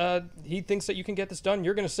that he thinks that you can get this done.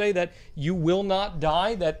 You're going to say that you will not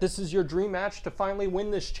die, that this is your dream match to finally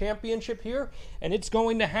win this championship here, and it's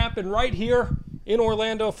going to happen right here in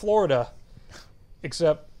Orlando, Florida.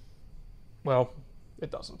 Except, well,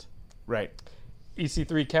 it doesn't. Right.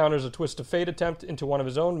 EC3 counters a twist of fate attempt into one of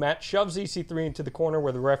his own. Matt shoves EC3 into the corner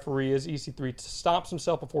where the referee is. EC3 stops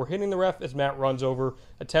himself before hitting the ref as Matt runs over,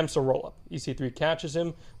 attempts a roll-up. EC3 catches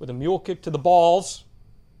him with a mule kick to the balls,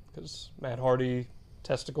 because Matt Hardy,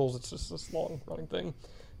 testicles, it's just this long-running thing,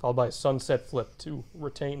 followed by a sunset flip to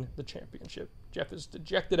retain the championship. Jeff is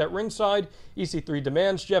dejected at ringside. EC3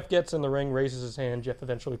 demands Jeff gets in the ring, raises his hand. Jeff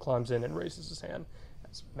eventually climbs in and raises his hand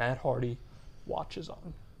as Matt Hardy watches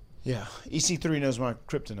on. Yeah, EC3 knows my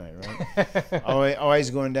kryptonite, right?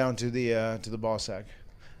 always going down to the ball sack.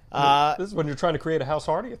 This is when you're trying to create a House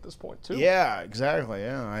Hardy at this point, too. Yeah, exactly.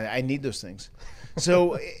 Yeah, I need those things.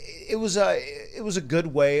 So it was a good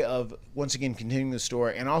way of, once again, continuing the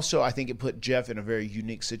story, and also I think it put Jeff in a very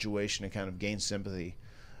unique situation to kind of gain sympathy,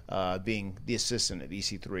 being the assistant of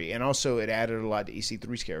EC3, and also it added a lot to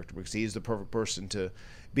EC3's character because he is the perfect person to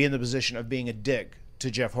be in the position of being a dick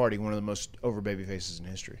to Jeff Hardy, one of the most over baby faces in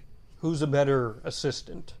history. Who's a better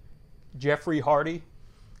assistant, Jeffrey Hardy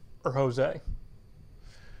or Jose?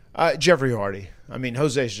 Jeffrey Hardy. I mean,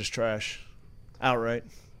 Jose's just trash, outright.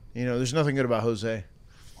 There's nothing good about Jose.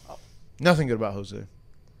 Wow. Nothing good about Jose. Hope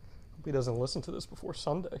he doesn't listen to this before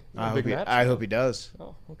Sunday. I hope he does.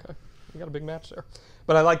 Oh, okay. We got a big match there.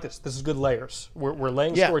 But I like this. This is good layers. We're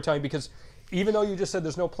laying storytelling because even though you just said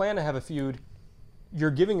there's no plan to have a feud, you're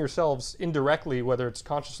giving yourselves indirectly, whether it's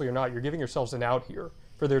consciously or not, you're giving yourselves an out here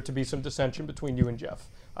for there to be some dissension between you and Jeff,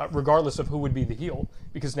 regardless of who would be the heel.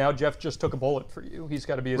 Because now Jeff just took a bullet for you. He's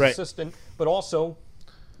got to be his assistant. But also,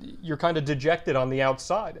 you're kind of dejected on the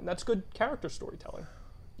outside, and that's good character storytelling.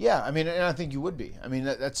 Yeah, I mean, and I think you would be. I mean,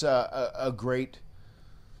 that's a great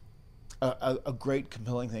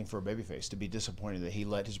compelling thing for a babyface, to be disappointed that he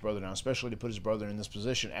let his brother down, especially to put his brother in this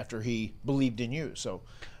position after he believed in you. So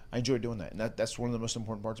I enjoy doing that, and that's one of the most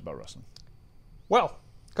important parts about wrestling. Well,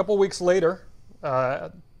 A couple weeks later,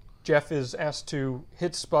 Jeff is asked to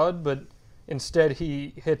hit Spud, but instead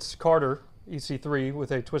he hits Carter, EC3,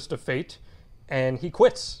 with a twist of fate, and he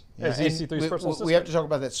quits as EC3's personal assistant. We have to talk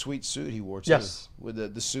about that sweet suit he wore, too. Yes. With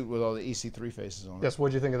the suit with all the EC3 faces on it. Yes, what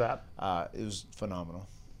did you think of that? It was phenomenal.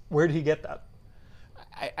 Where did he get that?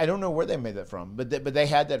 I don't know where they made that from, but they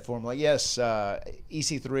had that for him. Like, yes,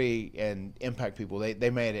 EC3 and Impact people, they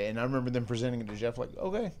made it. And I remember them presenting it to Jeff like,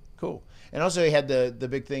 okay, cool. And also he had the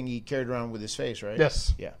big thing he carried around with his face, right?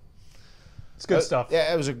 Yes. Yeah. It's good stuff.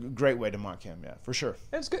 Yeah, it was a great way to mock him, yeah, for sure.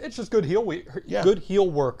 It's good. It's just good heel Yeah. good heel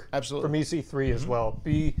work Absolutely. from EC3 as well.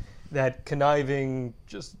 Be that conniving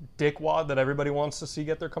just dickwad that everybody wants to see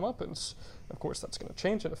get their comeuppance. Of course, that's going to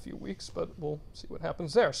change in a few weeks, but we'll see what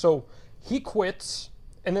happens there. So he quits,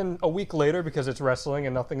 and then a week later, because it's wrestling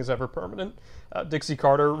and nothing is ever permanent, Dixie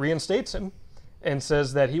Carter reinstates him and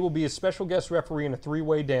says that he will be a special guest referee in a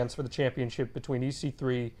three-way dance for the championship between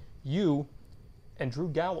EC3, you, and Drew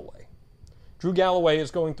Galloway. Drew Galloway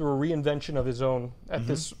is going through a reinvention of his own at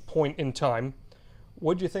this point in time.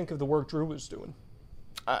 What do you think of the work Drew was doing?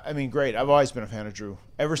 I mean, great. I've always been a fan of Drew.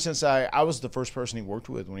 Ever since I was the first person he worked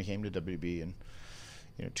with when he came to WB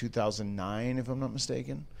in 2009, if I'm not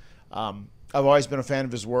mistaken. I've always been a fan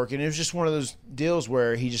of his work, and it was just one of those deals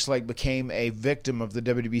where he just like became a victim of the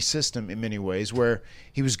WWE system in many ways, where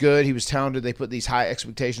he was good, he was talented, they put these high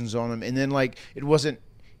expectations on him, and then like it wasn't.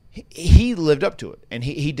 He lived up to it, and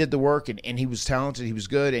he did the work, and he was talented, he was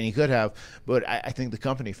good, and he could have, but I think the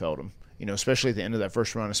company failed him, especially at the end of that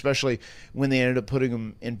first run, especially when they ended up putting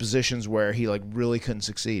him in positions where he like really couldn't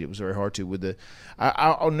succeed. It was very hard to with the.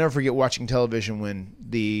 I'll never forget watching television when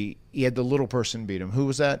he had the little person beat him. Who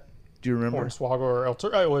was that? Do you remember? Hornswoggle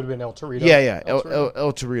or it would have been El Torito. Yeah.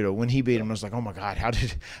 El Torito. When he beat him, I was like, oh my God, how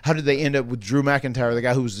did they end up with Drew McIntyre, the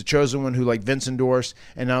guy who was the chosen one, who like Vince endorsed,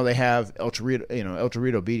 and now they have El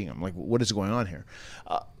Torito beating him. Like, what is going on here?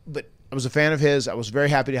 But I was a fan of his. I was very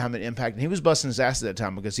happy to have an impact, and he was busting his ass at that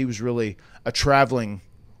time because he was really a traveling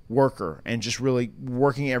worker and just really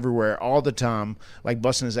working everywhere all the time, like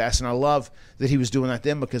busting his ass. And I love that he was doing that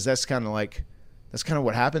then, because that's kind of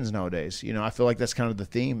what happens nowadays. I feel like that's kind of the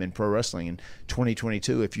theme in pro wrestling in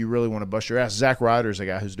 2022. If you really want to bust your ass, Zack Ryder's a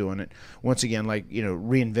guy who's doing it once again,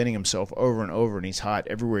 reinventing himself over and over, and he's hot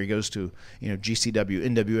everywhere he goes to, GCW,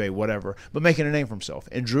 NWA, whatever, but making a name for himself.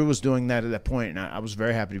 And Drew was doing that at that point, and I was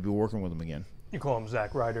very happy to be working with him again. You call him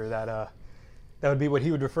Zack Ryder. That would be what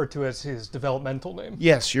he would refer to as his developmental name.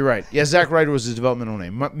 Yes, you're right. Yeah, Zack Ryder was his developmental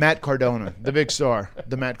name. Matt Cardona, the big star,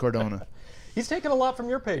 the Matt Cardona. He's taken a lot from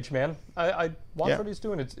your page, man. I watch what he's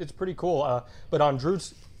doing. It's pretty cool. But on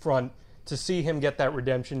Drew's front, to see him get that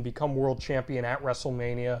redemption, become world champion at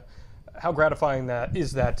WrestleMania, how gratifying that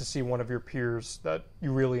is to see one of your peers that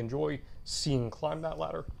you really enjoy seeing climb that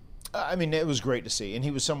ladder? I mean, it was great to see. And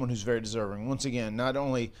he was someone who's very deserving. Once again, not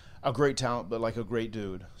only a great talent, but like a great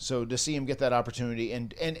dude. So to see him get that opportunity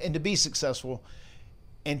and to be successful,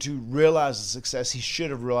 and to realize the success he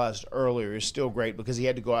should have realized earlier is still great, because he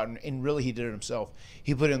had to go out and really he did it himself.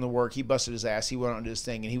 He put in the work, he busted his ass, he went out and did his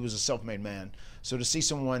thing, and he was a self-made man. So to see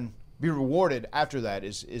someone be rewarded after that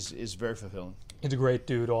is very fulfilling. He's a great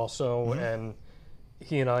dude also, and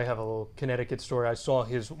he and I have a little Connecticut story. I saw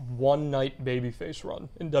his one-night babyface run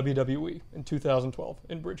in WWE in 2012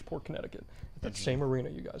 in Bridgeport, Connecticut. That same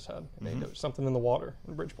arena you guys had. There was something in the water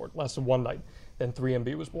in Bridgeport. Lasted one night. Then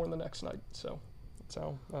 3MB was born the next night. So that's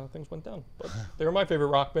how things went down. But they were my favorite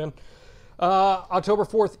rock band. October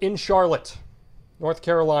 4th in Charlotte, North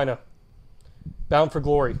Carolina. Bound for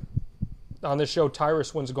Glory. On this show,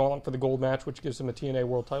 Tyrus wins a gauntlet for the gold match, which gives him a TNA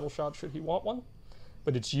world title shot should he want one.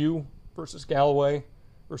 But it's you versus Galloway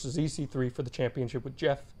versus EC3 for the championship, with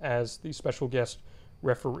Jeff as the special guest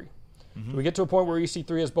referee. So we get to a point where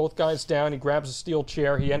EC3 has both guys down. He grabs a steel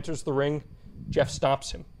chair. He enters the ring. Jeff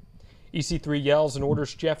stops him. EC3 yells and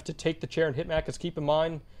orders Jeff to take the chair and hit Mac. Because keep in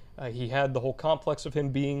mind, he had the whole complex of him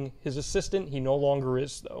being his assistant. He no longer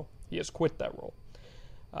is, though. He has quit that role.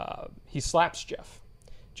 He slaps Jeff.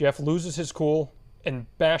 Jeff loses his cool and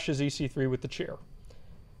bashes EC3 with the chair.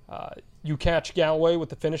 You catch Galloway with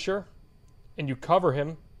the finisher, and you cover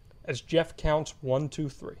him as Jeff counts 1, 2,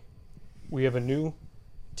 3. We have a new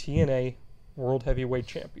TNA World Heavyweight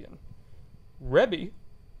Champion. Rebby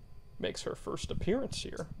makes her first appearance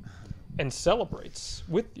here and celebrates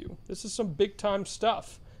with you. This is some big-time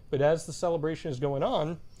stuff. But as the celebration is going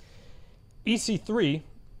on, EC3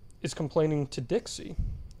 is complaining to Dixie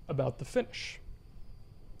about the finish.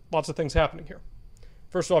 Lots of things happening here.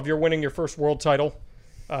 First off, you're winning your first world title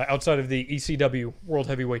outside of the ECW World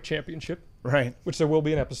Heavyweight Championship. Right. Which there will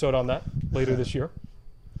be an episode on that later this year.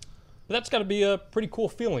 But that's got to be a pretty cool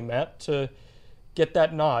feeling, Matt, to get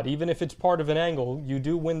that nod, even if it's part of an angle. You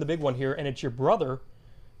do win the big one here, and it's your brother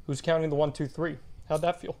who's counting the 1, 2, 3. How'd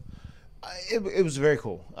that feel? It was very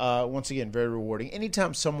cool. Once again, very rewarding.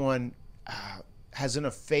 Anytime someone has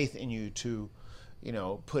enough faith in you to,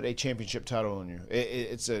 put a championship title on you,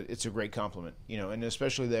 it's a great compliment. And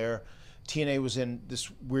especially there, TNA was in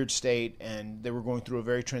this weird state, and they were going through a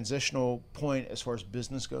very transitional point as far as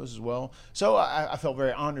business goes as well. So I felt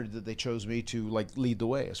very honored that they chose me to lead the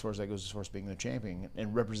way as far as that goes, as far as being the champion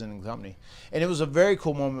and representing the company. And it was a very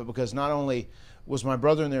cool moment because not only was my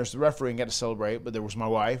brother in there as the referee and got to celebrate, but there was my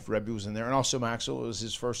wife, Rebby, was in there, and also Maxwell. It was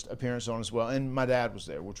his first appearance on as well, and my dad was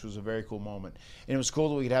there, which was a very cool moment. And it was cool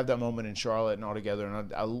that we could have that moment in Charlotte and all together,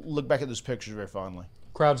 and I look back at those pictures very fondly.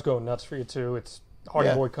 Crowd's going nuts for you, too. It's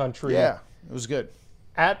Hardy Boy country. Yeah, it was good.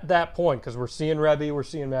 At that point, because we're seeing Rebby, we're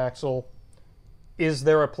seeing Maxwell, is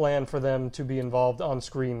there a plan for them to be involved on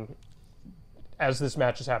screen as this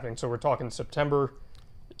match is happening? So we're talking September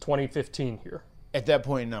 2015 here. At that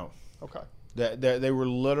point, no. Okay. They were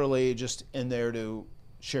literally just in there to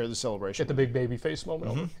share the celebration. Get the big babyface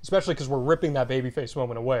moment over. Especially because we're ripping that babyface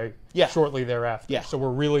moment away shortly thereafter. Yeah. So we're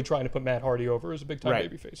really trying to put Matt Hardy over as a big-time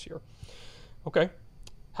babyface here. Okay.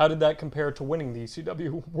 How did that compare to winning the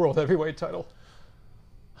ECW World Heavyweight title?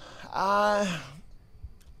 To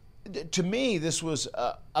me, this was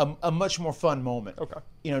a much more fun moment. Okay.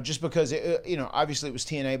 Just because, obviously it was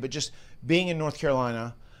TNA, but just being in North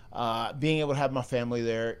Carolina, being able to have my family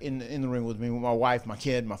there in the ring with me, with my wife, my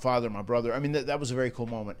kid, my father, my brother. I mean, that was a very cool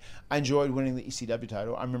moment. I enjoyed winning the ECW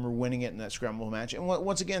title. I remember winning it in that scramble match. And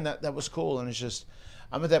once again, that was cool. And it's just,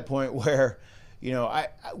 I'm at that point where,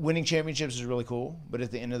 winning championships is really cool, but at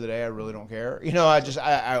the end of the day, I really don't care.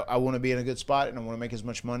 I want to be in a good spot, and I want to make as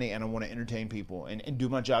much money, and I want to entertain people and do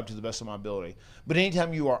my job to the best of my ability. But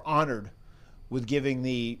anytime you are honored with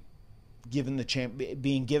being given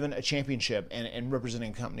a championship and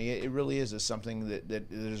representing a company, it really is something that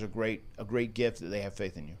is a great gift that they have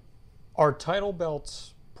faith in you. Are title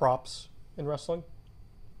belts props in wrestling?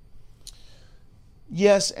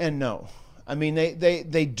 Yes and no. I mean,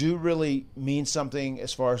 they do really mean something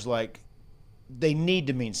as far as they need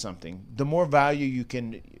to mean something. The more value you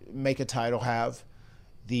can make a title have,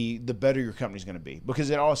 the better your company's going to be, because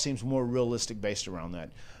it all seems more realistic based around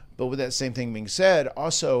that. But with that same thing being said,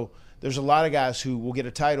 also there's a lot of guys who will get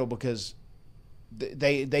a title because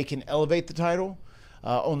they can elevate the title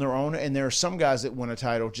on their own, and there are some guys that win a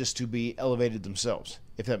title just to be elevated themselves,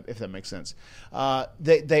 if that makes sense.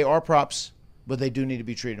 They are props, but they do need to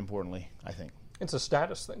be treated importantly, I think. It's a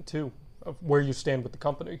status thing, too, of where you stand with the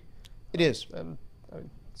company. It is. And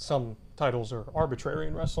some titles are arbitrary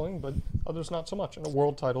in wrestling, but others not so much. And a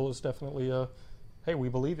world title is definitely hey, we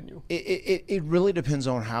believe in you. It really depends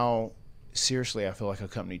on how seriously I feel like a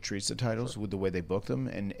company treats the titles with the way they book them.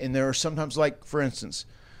 And there are sometimes, for instance,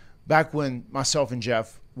 back when myself and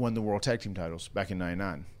Jeff won the World Tag Team titles back in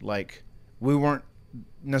 '99, we weren't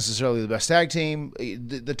necessarily the best tag team.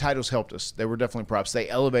 The titles helped us. They were definitely props. They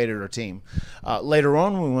elevated our team. Later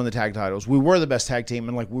on, when we won the tag titles, we were the best tag team,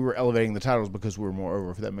 and we were elevating the titles because we were more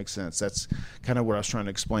over, if that makes sense. That's kind of what I was trying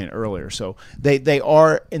to explain earlier. So they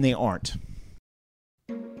are and they aren't.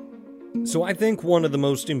 So I think one of the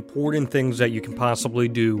most important things that you can possibly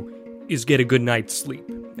do is get a good night's sleep.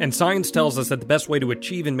 And science tells us that the best way to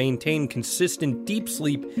achieve and maintain consistent deep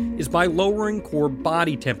sleep is by lowering core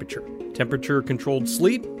body temperature. Temperature-controlled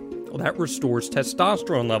sleep, well, that restores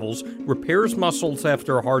testosterone levels, repairs muscles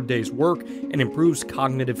after a hard day's work, and improves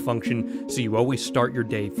cognitive function so you always start your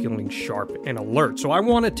day feeling sharp and alert. So I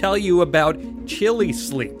want to tell you about Chili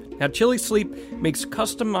Sleep. Now, Chili Sleep makes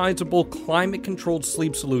customizable climate-controlled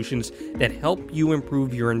sleep solutions that help you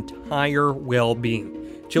improve your entire well-being.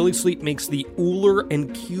 Chili Sleep makes the Uller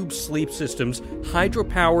and Cube sleep systems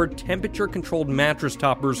hydro-powered, temperature-controlled mattress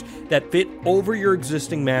toppers that fit over your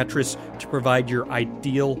existing mattress to provide your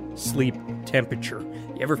ideal sleep temperature.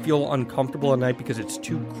 You ever feel uncomfortable at night because it's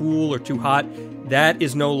too cool or too hot? That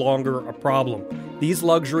is no longer a problem. These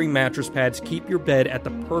luxury mattress pads keep your bed at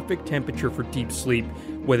the perfect temperature for deep sleep,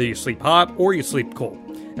 whether you sleep hot or you sleep cold.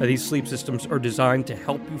 Now, these sleep systems are designed to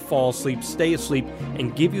help you fall asleep, stay asleep,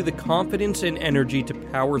 and give you the confidence and energy to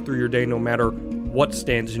power through your day no matter what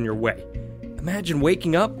stands in your way. Imagine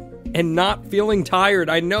waking up and not feeling tired.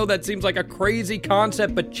 I know that seems like a crazy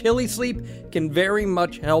concept, but Chili Sleep can very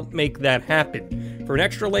much help make that happen. For an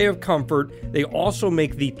extra layer of comfort, they also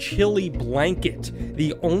make the Chili Blanket,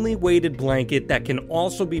 the only weighted blanket that can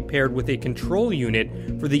also be paired with a control unit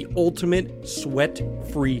for the ultimate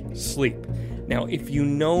sweat-free sleep. Now, if you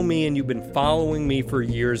know me and you've been following me for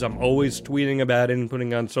years, I'm always tweeting about it and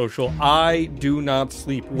putting on social. I do not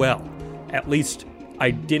sleep well. At least I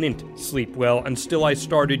didn't sleep well until I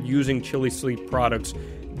started using Chili Sleep products.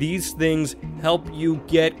 These things help you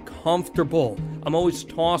get comfortable. I'm always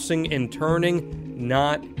tossing and turning,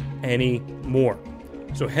 not anymore.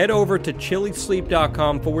 So head over to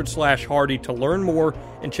chilisleep.com/Hardy to learn more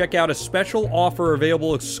and check out a special offer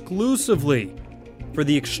available exclusively for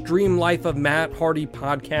the Extreme Life of Matt Hardy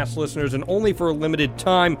podcast listeners and only for a limited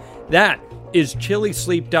time. That is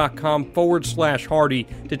chilisleep.com/Hardy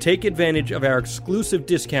to take advantage of our exclusive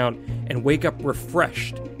discount and wake up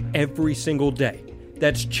refreshed every single day.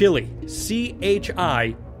 That's Chili,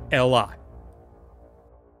 CHILI.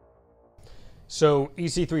 So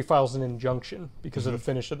EC3 files an injunction because of the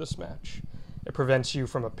finish of this match. It prevents you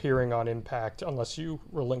from appearing on Impact unless you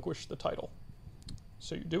relinquish the title.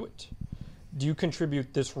 So you do it. Do you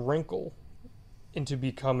contribute this wrinkle into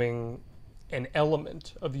becoming an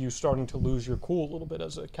element of you starting to lose your cool a little bit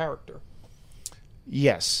as a character?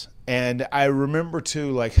 Yes. And I remember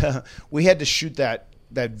too, like we had to shoot that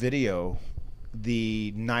video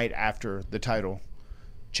the night after the title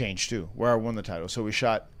change too, where I won the title. So we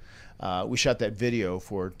shot that video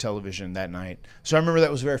for television that night. So I remember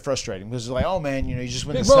that was very frustrating because it's like, oh man, you just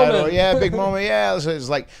win big the title. moment. Yeah, big moment. Yeah. So it's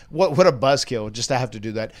like, what a buzzkill just to have to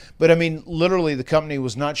do that. But I mean, literally the company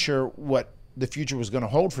was not sure what the future was going to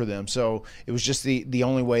hold for them. So it was just the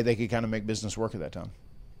only way they could kind of make business work at that time.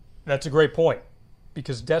 That's a great point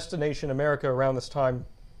because Destination America around this time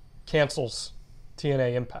cancels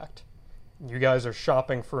TNA Impact. You guys are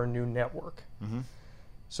shopping for a new network. Mm-hmm.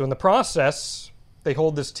 So in the process, they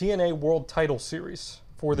hold this TNA World Title Series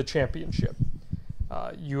for the championship.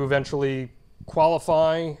 You eventually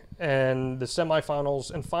qualify, and the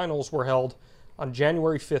semifinals and finals were held on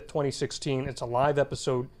January 5th, 2016. It's a live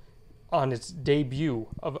episode on its debut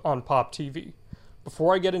on Pop TV.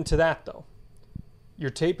 Before I get into that, though, you're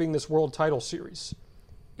taping this World Title Series.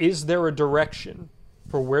 Is there a direction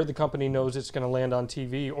for where the company knows it's going to land on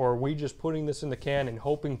TV, or are we just putting this in the can and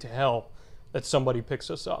hoping to hell that somebody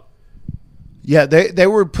picks us up? Yeah, they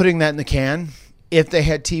were putting that in the can. If they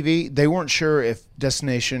had TV, they weren't sure if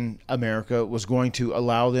Destination America was going to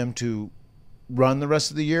allow them to run the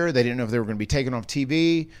rest of the year. They didn't know if they were going to be taken off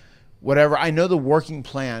TV, whatever. I know the working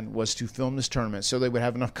plan was to film this tournament so they would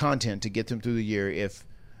have enough content to get them through the year if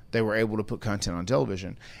they were able to put content on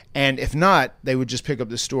television. And if not, they would just pick up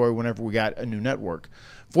this story whenever we got a new network.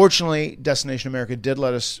 Fortunately, Destination America did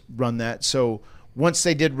let us run that. So once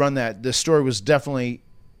they did run that, the story was definitely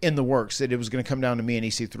in the works that it was going to come down to me and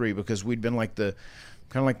EC3 because we'd been like the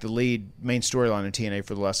lead main storyline in TNA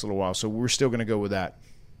for the last little while. So we're still going to go with that.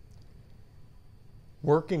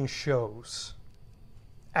 Working shows.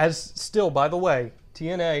 As still, by the way,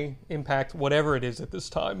 TNA, Impact, whatever it is at this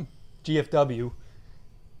time, GFW,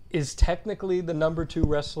 is technically the number 2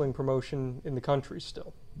 wrestling promotion in the country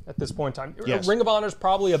still at this point in time. Yes. Ring of Honor is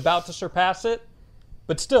probably about to surpass it,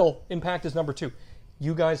 but still, Impact is number 2.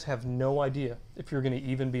 You guys have no idea if you're going to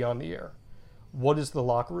even be on the air. What is the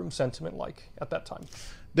locker room sentiment like at that time?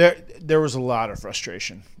 There was a lot of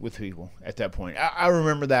frustration with people at that point. I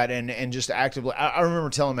remember that and just actively. I remember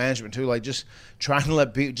telling management too, like just trying to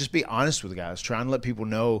let people, just be honest with the guys, trying to let people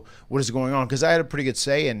know what is going on because I had a pretty good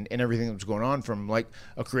say in everything that was going on from like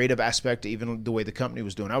a creative aspect to even the way the company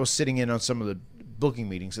was doing. I was sitting in on some of the booking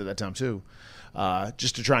meetings at that time too,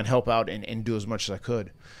 just to try and help out and do as much as I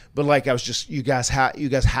could. But like I was just, you guys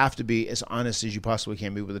have to be as honest as you possibly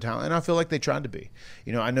can be with the talent, and I feel like they tried to be.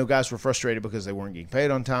 I know guys were frustrated because they weren't getting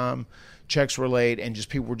paid on time, checks were late, and just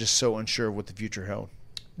people were just so unsure of what the future held.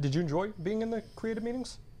 Did you enjoy being in the creative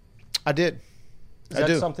meetings? I did. Is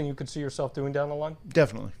that something you could see yourself doing down the line?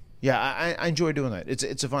 Definitely. Yeah, I enjoy doing that.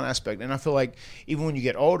 It's a fun aspect, and I feel like even when you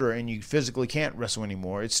get older and you physically can't wrestle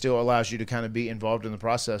anymore, it still allows you to kind of be involved in the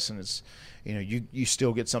process, and it's you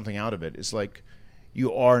still get something out of it. It's like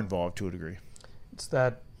you are involved to a degree. It's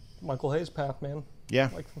that Michael Hayes path, man. Yeah,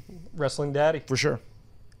 like wrestling daddy for sure.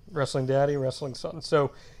 Wrestling daddy, wrestling son.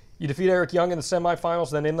 So you defeat Eric Young in the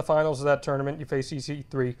semifinals. Then in the finals of that tournament, you face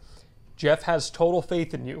EC3. Jeff has total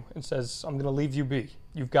faith in you and says, "I'm going to leave you be.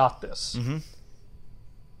 You've got this." Mm-hmm.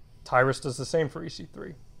 Tyrus does the same for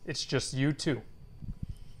EC3. It's just you two.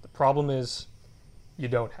 The problem is you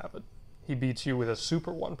don't have it. He beats you with a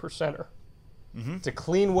super 1%er. Mm-hmm. It's a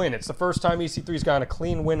clean win. It's the first time EC3's gotten a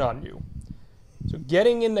clean win on you. So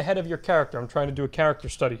getting in the head of your character, I'm trying to do a character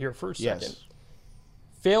study here for a second. Yes.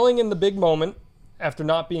 Failing in the big moment after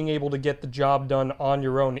not being able to get the job done on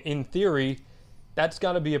your own, in theory, that's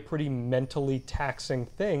got to be a pretty mentally taxing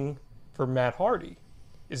thing for Matt Hardy.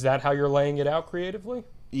 Is that how you're laying it out creatively?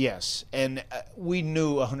 Yes, and we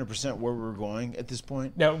knew 100% where we were going at this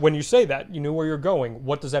point. Now, when you say that, you knew where you're going.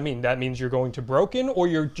 What does that mean? That means you're going to Broken, or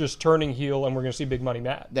you're just turning heel and we're going to see Big Money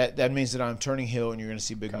Matt? That means that I'm turning heel and you're going to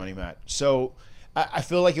see Big Money Matt. So I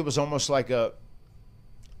feel like it was almost like a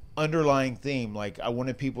underlying theme. Like I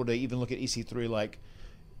wanted people to even look at EC3 like,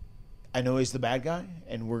 I know he's the bad guy,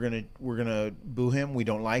 and we're gonna boo him. We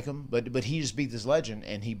don't like him, but he just beat this legend,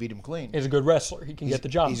 and he beat him clean. He's a good wrestler. He can get the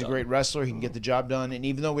job done. He's a great wrestler. He can get the job done, and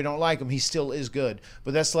even though we don't like him, he still is good.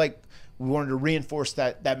 But that's like we wanted to reinforce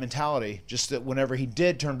that mentality, just that whenever he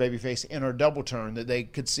did turn babyface in our double turn, that they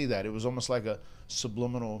could see that. It was almost like a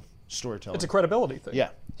subliminal storytelling. It's a credibility thing. Yeah.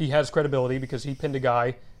 He has credibility because he pinned a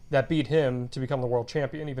guy that beat him to become the world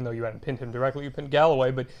champion, even though you hadn't pinned him directly. You pinned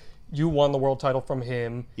Galloway, but you won the world title from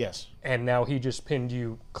him. Yes. And now he just pinned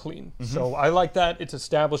you clean. So I like that. It's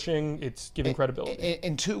establishing. It's giving credibility.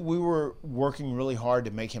 And two, we were working really hard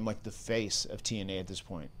to make him like the face of TNA at this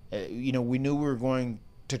point. We knew we were going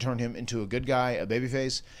to turn him into a good guy, a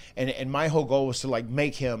babyface. And my whole goal was to like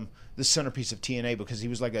make him the centerpiece of TNA because he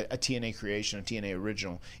was like a TNA creation, a TNA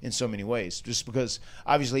original in so many ways. Just because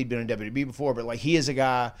obviously he'd been in WWE before, but like he is a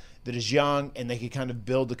guy that is young and they could kind of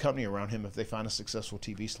build the company around him if they find a successful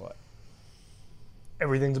TV slot.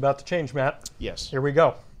 Everything's about to change, Matt. Yes. Here we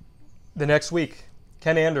go. The next week,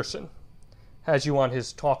 Ken Anderson has you on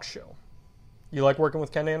his talk show. You like working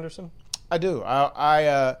with Ken Anderson? I do.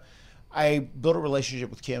 I built a relationship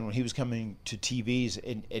with Ken when he was coming to TVs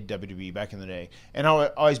at WWE back in the day. And I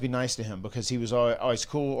would always be nice to him because he was always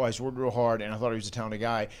cool, always worked real hard, and I thought he was a talented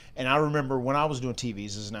guy. And I remember when I was doing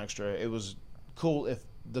TVs as an extra, it was cool if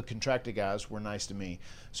the contracted guys were nice to me.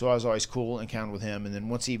 So I was always cool and counted with him. And then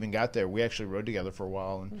once he even got there, we actually rode together for a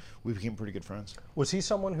while, and we became pretty good friends. Was he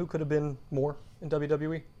someone who could have been more in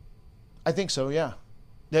WWE? I think so, yeah.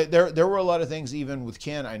 There were a lot of things even with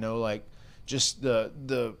Ken, I know, like just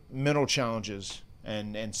the mental challenges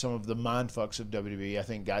and some of the mind fucks of WWE, I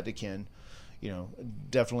think got to Ken,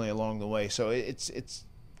 definitely along the way. So it's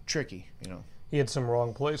tricky, He had some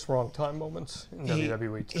wrong place, wrong time moments in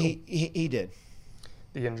WWE too. He did.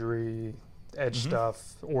 The injury, Edge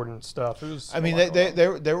stuff, Orton stuff. It was. I mean,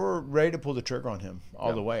 they were ready to pull the trigger on him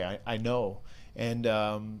all the way. I know, and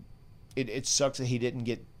it sucks that he didn't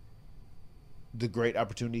get the great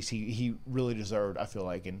opportunities he really deserved. I feel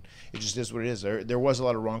like, and it just is what it is. There was a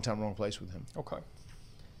lot of wrong time, wrong place with him. Okay,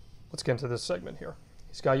 let's get into this segment here.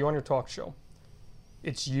 He's got you on your talk show.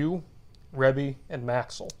 It's you, Rebby, and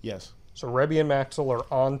Maxel. Yes. So Rebby and Maxel are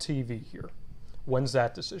on TV here. When's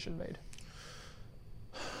that decision made?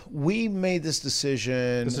 We made this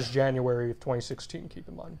decision. This is January of 2016, keep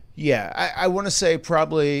in mind. Yeah, I want to say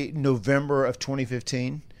probably November of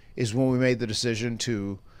 2015 is when we made the decision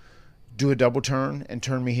to do a double turn and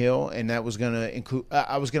turn me heel, and that was going to include.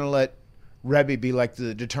 I was going to let Rebby be like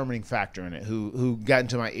the determining factor in it, who got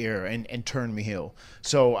into my ear and turned me heel.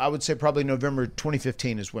 So I would say probably November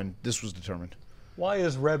 2015 is when this was determined. Why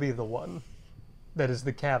is Rebby the one that is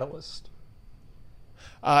the catalyst?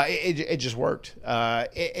 It just worked.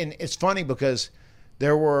 And it's funny because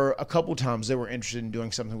there were a couple times they were interested in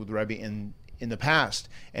doing something with Rebby in the past,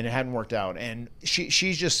 and it hadn't worked out. And she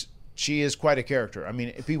is quite a character. I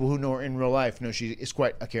mean, people who know her in real life know she is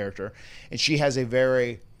quite a character, and she has a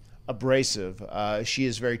very abrasive. She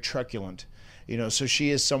is very truculent, So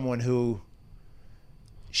she is someone who.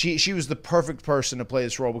 She was the perfect person to play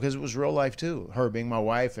this role because it was real life too. Her being my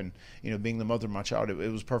wife and being the mother of my child, it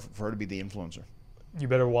was perfect for her to be the influencer. You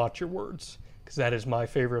better watch your words, because that is my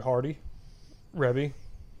favorite Hardy, Rebby.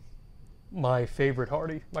 My favorite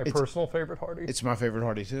Hardy, personal favorite Hardy. It's my favorite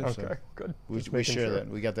Hardy too. Okay, so good. We share that.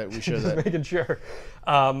 We got that. We share Just that. making sure.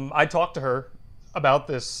 I talked to her about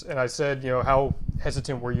this, and I said, how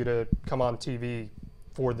hesitant were you to come on TV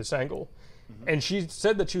for this angle? Mm-hmm. And she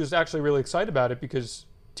said that she was actually really excited about it because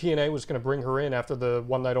TNA was going to bring her in after the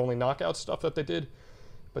one night only knockout stuff that they did,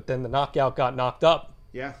 but then the knockout got knocked up.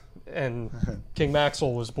 Yeah. And King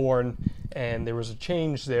Maxel was born, and there was a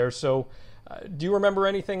change there. So, do you remember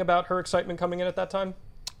anything about her excitement coming in at that time?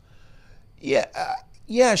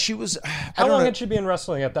 Yeah, she was. How long had she been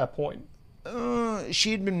wrestling at that point?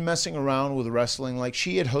 She had been messing around with wrestling. Like,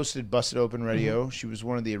 she had hosted Busted Open Radio. Mm-hmm. She was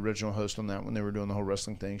one of the original hosts on that when they were doing the whole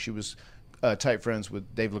wrestling thing. She was tight friends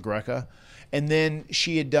with Dave LaGreca. And then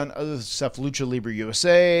she had done other stuff, Lucha Libre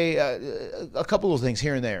USA, a couple of things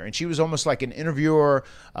here and there. And she was almost like an interviewer,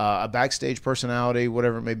 a backstage personality,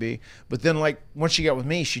 whatever it may be. But then, like, once she got with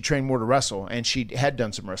me, she trained more to wrestle, and she had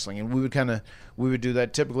done some wrestling. And we would do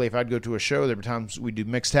that typically if I'd go to a show. There were times we'd do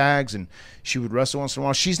mixed tags, and she would wrestle once in a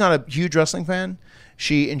while. She's not a huge wrestling fan.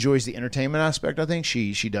 She enjoys the entertainment aspect, I think.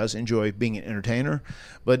 She does enjoy being an entertainer.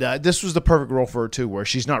 But this was the perfect role for her, too, where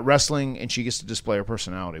she's not wrestling and she gets to display her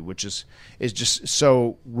personality, which is just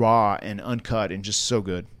so raw and uncut and just so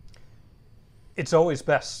good. It's always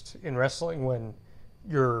best in wrestling when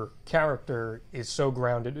your character is so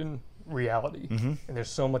grounded in reality and there's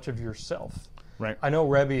so much of yourself. Right. I know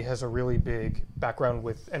Rebby has a really big background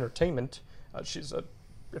with entertainment. She's a,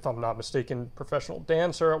 if I'm not mistaken, professional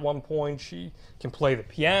dancer at one point. She can play the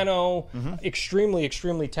piano. Extremely,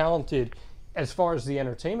 extremely talented as far as the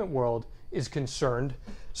entertainment world is concerned.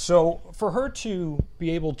 So for her to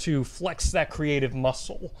be able to flex that creative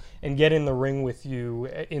muscle and get in the ring with you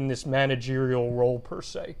in this managerial role per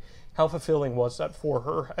se, how fulfilling was that for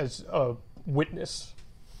her as a witness?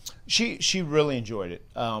 She really enjoyed it.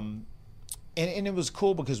 And it was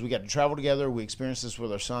cool because we got to travel together. We experienced this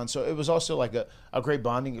with our son. So it was also like a great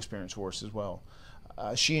bonding experience for us as well.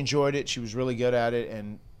 She enjoyed it. She was really good at it.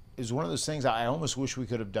 And it was one of those things I almost wish we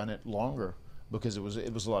could have done it longer because it was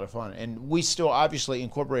a lot of fun. And we still obviously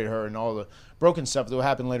incorporated her in all the broken stuff that will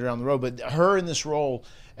happen later down the road. But her in this role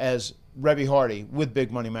as Rebby Hardy with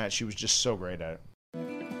Big Money Matt, she was just so great at it.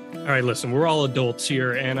 All right, listen, we're all adults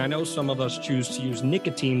here, and I know some of us choose to use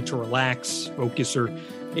nicotine to relax, focus, or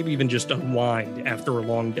maybe even just unwind after a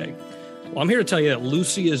long day. Well, I'm here to tell you that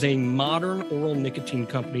Lucy is a modern oral nicotine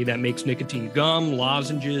company that makes nicotine gum,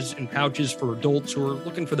 lozenges, and pouches for adults who are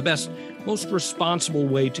looking for the best, most responsible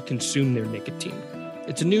way to consume their nicotine.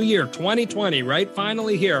 It's a new year, 2020, right?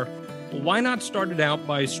 Finally here. Well, why not start it out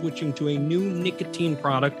by switching to a new nicotine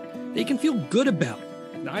product they can feel good about?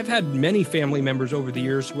 I've had many family members over the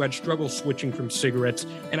years who had struggled switching from cigarettes,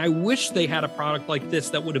 and I wish they had a product like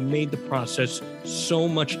this that would have made the process so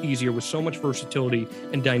much easier with so much versatility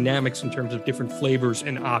and dynamics in terms of different flavors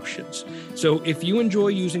and options. So if you enjoy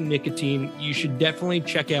using nicotine, you should definitely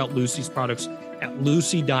check out Lucy's products at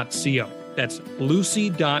lucy.co. That's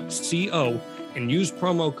lucy.co and use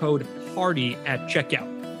promo code HARDY at checkout.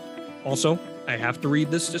 Also, I have to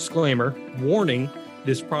read this disclaimer. Warning,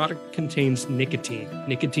 this product contains nicotine.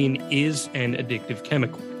 Nicotine is an addictive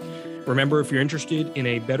chemical. Remember, if you're interested in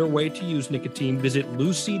a better way to use nicotine, visit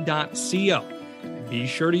lucy.co. Be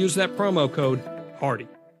sure to use that promo code HARDY.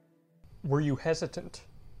 Were you hesitant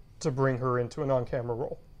to bring her into an on-camera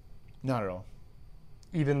role? Not at all.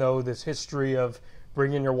 Even though this history of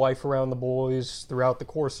bringing your wife around the boys throughout the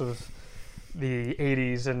course of the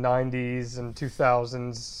 80s and 90s and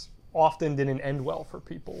 2000s often didn't end well for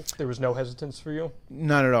people. There was no hesitance for you?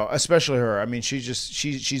 Not at all, especially her. I mean,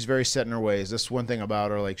 she's very set in her ways. That's one thing about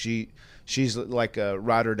her. Like she's like a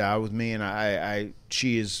ride or die with me, and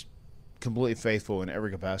she is completely faithful in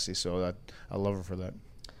every capacity. So I love her for that.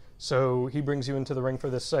 So he brings you into the ring for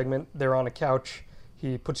this segment. They're on a couch.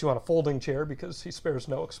 He puts you on a folding chair because he spares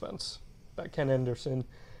no expense. That Ken Anderson.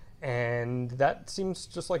 And that seems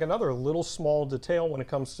just like another little small detail when it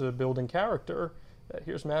comes to building character. That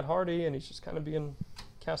here's Matt Hardy, and he's just kind of being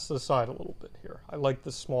cast to the side a little bit here. I like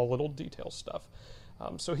this small little detail stuff.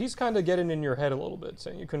 So he's kind of getting in your head a little bit,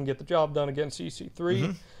 saying you couldn't get the job done against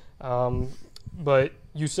EC3. But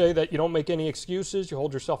you say that you don't make any excuses. You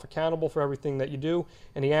hold yourself accountable for everything that you do.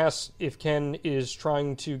 And he asks if Ken is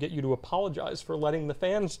trying to get you to apologize for letting the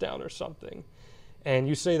fans down or something. And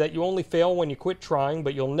you say that you only fail when you quit trying,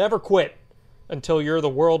 but you'll never quit until you're the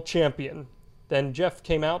world champion. Then Jeff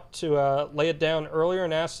came out to lay it down earlier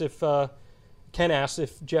and asked if Ken asked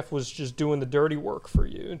if Jeff was just doing the dirty work for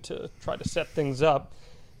you to try to set things up.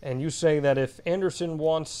 And you say that if Anderson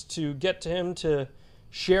wants to get to him to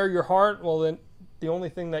share your heart, well, then the only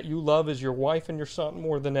thing that you love is your wife and your son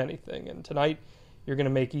more than anything. And tonight you're going to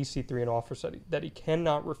make EC3 an offer that he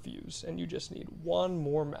cannot refuse. And you just need one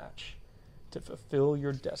more match to fulfill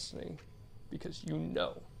your destiny because you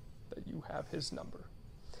know that you have his number.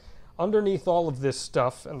 Underneath all of this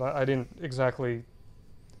stuff, and I didn't exactly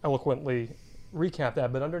eloquently recap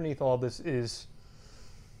that, but underneath all this is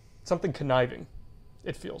something conniving,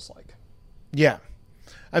 it feels like. Yeah.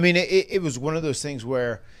 I mean, it was one of those things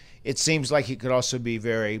where it seems like it could also be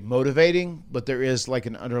very motivating, but there is like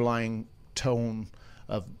an underlying tone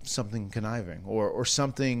of something conniving or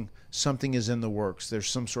something is in the works. There's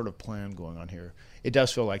some sort of plan going on here. It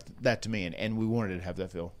does feel like that to me, and we wanted to have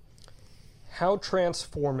that feel. How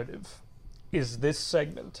transformative is this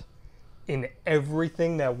segment in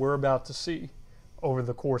everything that we're about to see over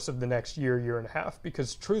the course of the next year and a half.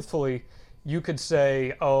 Because truthfully, you could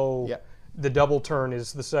say, the double turn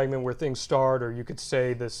is the segment where things start, or you could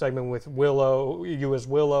say the segment with Willow, you as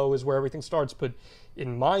Willow, is where everything starts. But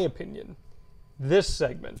in my opinion, this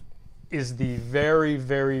segment is the very,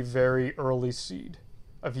 very, very early seed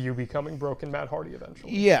of you becoming Broken Matt Hardy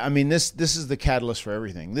eventually. Yeah, I mean, this is the catalyst for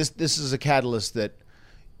everything. This is a catalyst that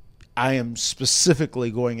I am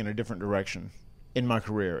specifically going in a different direction in my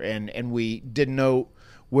career. And we didn't know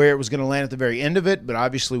where it was going to land at the very end of it, but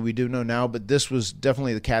obviously we do know now. But this was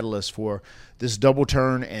definitely the catalyst for this double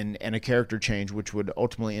turn and a character change, which would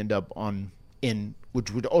ultimately end up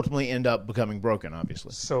becoming Broken,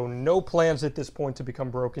 obviously. So no plans at this point to become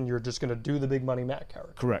Broken. You're just going to do the Big Money Matt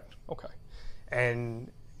character. Correct. Okay. And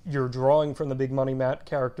you're drawing from the Big Money Matt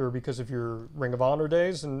character because of your Ring of Honor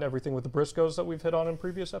days and everything with the Briscoes that we've hit on in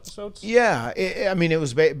previous episodes? Yeah. It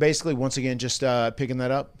was basically, once again, just picking that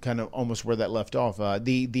up, kind of almost where that left off.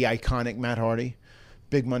 The iconic Matt Hardy,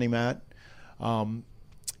 Big Money Matt. And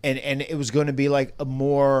it was going to be like a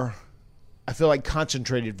more, I feel like,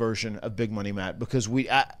 concentrated version of Big Money Matt, because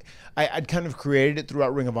I'd kind of created it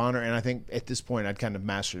throughout Ring of Honor, and I think at this point I'd kind of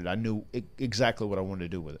mastered it. I knew exactly what I wanted to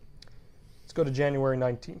do with it. Let's go to January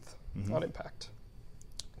 19th on Impact.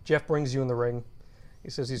 Jeff brings you in the ring. He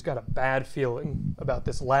says he's got a bad feeling about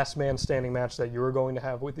this last man standing match that you are going to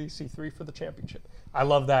have with EC3 for the championship. I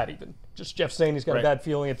love that even. Just Jeff saying he's got a bad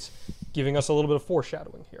feeling. It's giving us a little bit of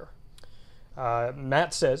foreshadowing here.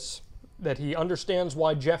 Matt says that he understands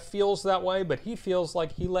why Jeff feels that way, but he feels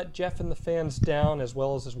like he let Jeff and the fans down, as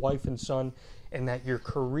well as his wife and son, and that your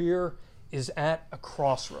career is at a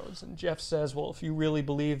crossroads. And Jeff says, well, if you really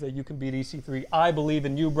believe that you can beat EC3, I believe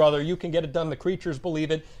in you, brother. You can get it done. The creatures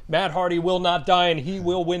believe it. Matt Hardy will not die, and he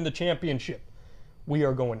will win the championship. We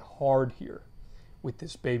are going hard here with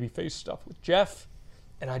this babyface stuff with Jeff,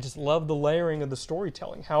 and I just love the layering of the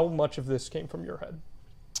storytelling. How much of this came from your head?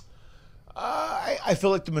 I feel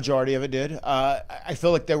like the majority of it did. I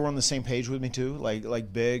feel like they were on the same page with me too,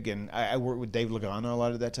 like Big, and I worked with Dave Lagana a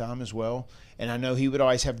lot of that time as well, and I know he would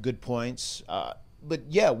always have good points. But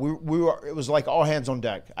yeah, we were. It was like all hands on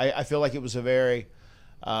deck. I feel like it was a very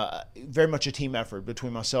much a team effort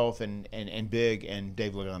between myself and Big and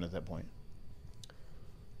Dave Lagana at that point.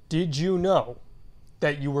 Did you know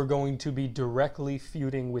that you were going to be directly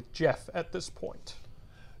feuding with Jeff at this point?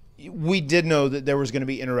 We did know that there was going to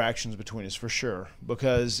be interactions between us for sure,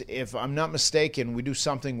 because if I'm not mistaken, we do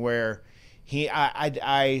something where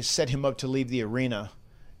I set him up to leave the arena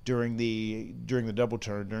during the double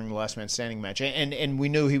turn, during the last man standing match, and we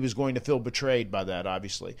knew he was going to feel betrayed by that,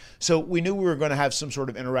 obviously. So we knew we were going to have some sort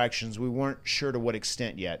of interactions. We weren't sure to what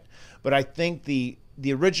extent yet, but I think the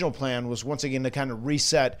original plan was once again to kind of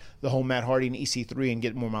reset the whole Matt Hardy and EC3 and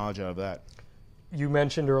get more mileage out of that. You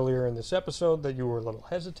mentioned earlier in this episode that you were a little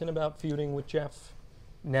hesitant about feuding with Jeff.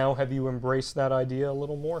 Now have you embraced that idea a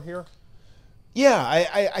little more here? Yeah,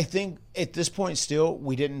 I think at this point still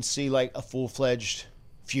we didn't see like a full-fledged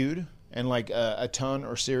feud and like a ton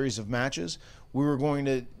or series of matches. We were going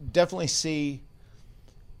to definitely see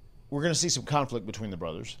some conflict between the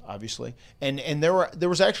brothers, obviously. And there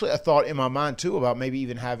was actually a thought in my mind too about maybe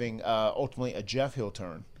even having ultimately a Jeff heel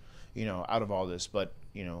turn, out of all this. But,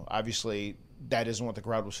 obviously that isn't what the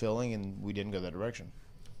crowd was feeling, and we didn't go that direction.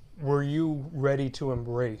 Were you ready to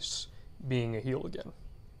embrace being a heel again?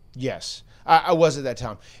 Yes, I was at that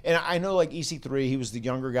time. And I know like EC3, he was the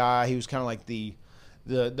younger guy. He was kind of like the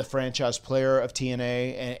franchise player of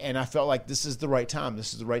TNA, and I felt like this is the right time.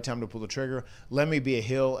 This is the right time to pull the trigger. Let me be a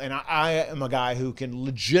heel. And I am a guy who can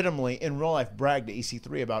legitimately, in real life, brag to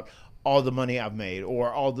EC3 about all the money I've made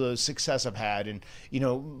or all the success I've had and,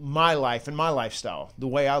 my life and my lifestyle, the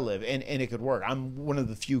way I live, and it could work. I'm one of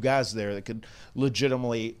the few guys there that could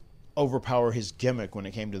legitimately overpower his gimmick when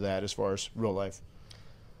it came to that as far as real life.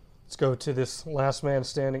 Let's go to this last man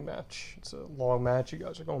standing match. It's a long match. You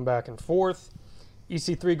guys are going back and forth.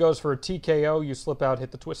 EC3 goes for a TKO. You slip out, hit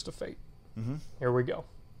the twist of fate. Mm-hmm. Here we go.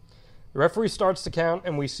 The referee starts to count,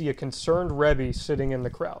 and we see a concerned Rebby sitting in the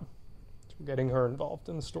crowd. We're getting her involved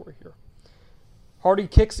in the story here. Hardy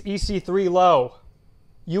kicks EC3 low.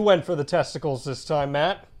 You went for the testicles this time,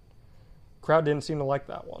 Matt. Crowd didn't seem to like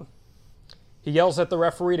that one. He yells at the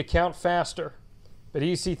referee to count faster, but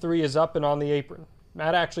EC3 is up and on the apron.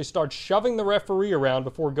 Matt actually starts shoving the referee around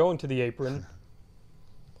before going to the apron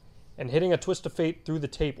and hitting a twist of fate through the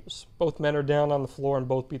tables. Both men are down on the floor and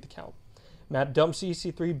both beat the count. Matt dumps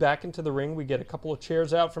EC3 back into the ring. We get a couple of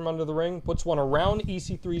chairs out from under the ring, puts one around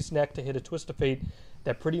EC3's neck to hit a twist of fate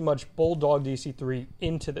that pretty much bulldogged EC3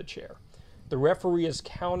 into the chair. The referee is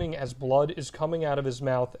counting as blood is coming out of his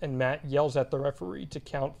mouth, and Matt yells at the referee to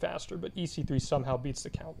count faster, but EC3 somehow beats the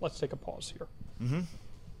count. Let's take a pause here.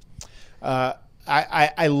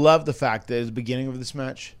 I love the fact that at the beginning of this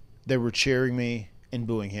match, they were cheering me and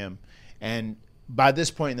booing him. And by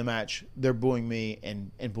this point in the match, they're booing me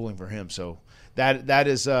and booing for him. So that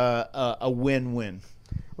is a win-win.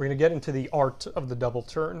 We're going to get into the art of the double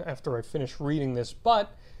turn after I finish reading this,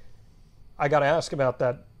 but I got to ask about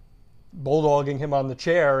that bulldogging him on the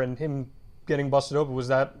chair and him getting busted open. Was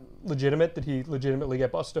that legitimate? Did he legitimately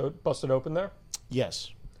get busted open there? Yes,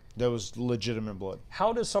 that was legitimate blood.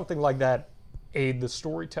 How does something like that aid the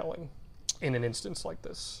storytelling in an instance like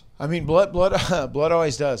this? I mean, blood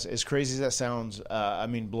always does. As crazy as that sounds, I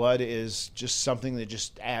mean, blood is just something that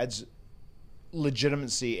just adds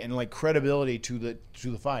legitimacy and like credibility to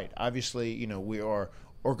the fight. Obviously, you know, we are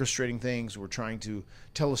orchestrating things. We're trying to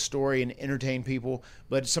tell a story and entertain people.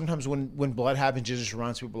 But sometimes when blood happens, it just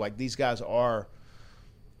reminds people like these guys are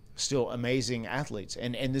still amazing athletes,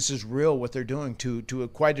 and this is real what they're doing to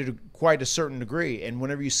quite a certain degree. And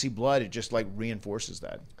whenever you see blood, it just like reinforces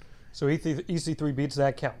that. So EC3 beats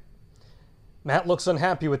that count. Matt looks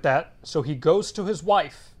unhappy with that, so he goes to his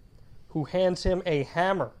wife, who hands him a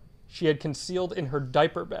hammer she had concealed in her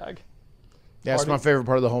diaper bag. Yeah, that's my favorite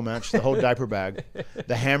part of the whole match, the whole diaper bag.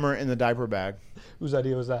 The hammer in the diaper bag. Whose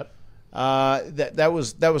idea was that? That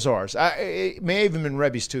was ours. It may have even been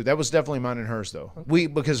Rebby's too. That was definitely mine and hers though.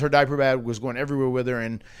 Because her diaper bag was going everywhere with her,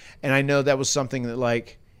 and I know that was something that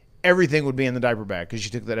like everything would be in the diaper bag because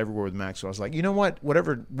she took that everywhere with Max. So I was like, you know what?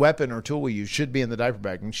 Whatever weapon or tool we use should be in the diaper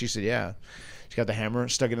bag. And she said, yeah. She got the hammer,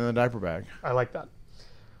 stuck it in the diaper bag. I like that.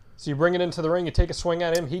 So you bring it into the ring, you take a swing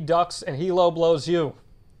at him, he ducks, and he low blows you.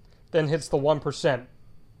 Then hits the 1%.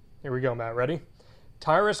 Here we go, Matt. Ready?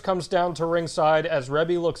 Tyrus comes down to ringside as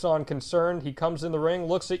Rebby looks on concerned. He comes in the ring,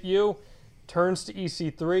 looks at you, turns to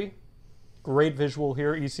EC3. Great visual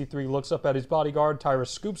here. EC3 looks up at his bodyguard.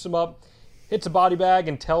 Tyrus scoops him up, hits a body bag,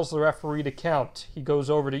 and tells the referee to count. He goes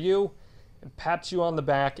over to you and pats you on the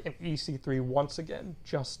back, and EC3 once again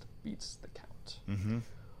just beats the count. Mm-hmm.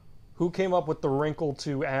 Who came up with the wrinkle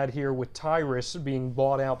to add here with Tyrus being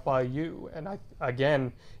bought out by you? And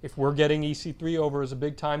again, if we're getting EC3 over as a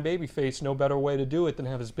big-time babyface, no better way to do it than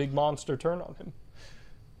have his big monster turn on him.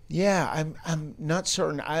 Yeah, I'm not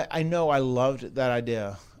certain. I know I loved that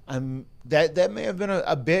idea. That may have been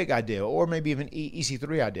a big idea, or maybe even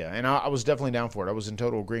EC3 idea, and I was definitely down for it. I was in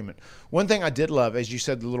total agreement. One thing I did love, as you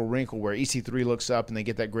said, the little wrinkle where EC3 looks up and they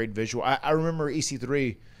get that great visual. I remember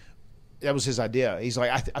EC3. That was his idea. He's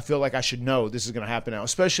like, I feel like I should know this is going to happen now,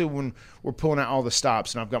 especially when we're pulling out all the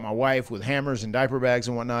stops. And I've got my wife with hammers and diaper bags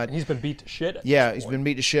and whatnot. And he's been beat to shit. He's been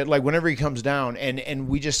beat to shit. Like, whenever he comes down, and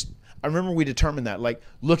we just – I remember we determined that. Like,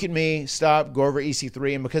 look at me, stop, go over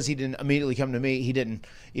EC3. And because he didn't immediately come to me, he didn't,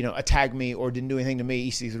 attack me or didn't do anything to me,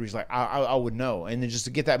 EC3's like, I would know. And then just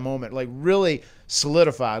to get that moment, like, really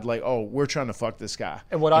solidified, like, oh, we're trying to fuck this guy.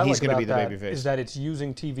 And what I he's like gonna about be the that babyface. is that it's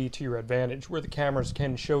using TV to your advantage, where the cameras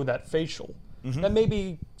can show that facial. Mm-hmm. That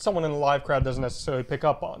maybe someone in the live crowd doesn't necessarily pick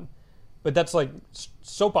up on. But that's like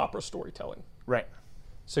soap opera storytelling. Right.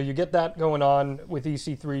 So you get that going on with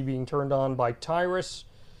EC3 being turned on by Tyrus.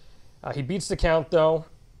 He beats the count, though.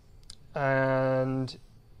 And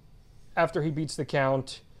after he beats the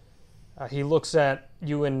count, he looks at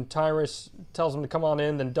you and Tyrus, tells him to come on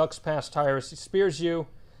in, then ducks past Tyrus. He spears you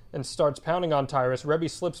and starts pounding on Tyrus. Rebby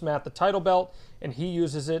slips Matt the title belt, and he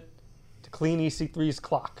uses it to clean EC3's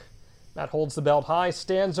clock. Matt holds the belt high,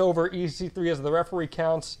 stands over EC3 as the referee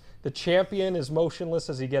counts. The champion is motionless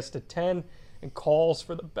as he gets to 10 and calls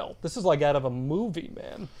for the belt. This is like out of a movie,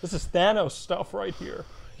 man. This is Thanos stuff right here.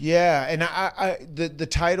 Yeah, and the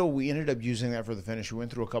title, we ended up using that for the finish. We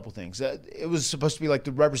went through a couple things. It was supposed to be like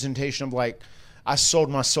the representation of like, I sold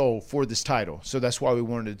my soul for this title. So that's why we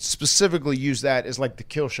wanted to specifically use that as like the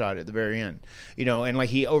kill shot at the very end. And like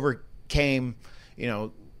he overcame,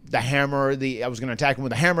 the hammer. I was going to attack him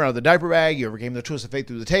with a hammer out of the diaper bag. He overcame the twist of fate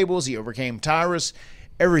through the tables. He overcame Tyrus,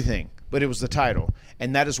 everything. But it was the title.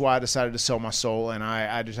 And that is why I decided to sell my soul, and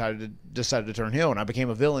I decided to turn heel, and I became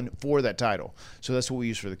a villain for that title. So that's what we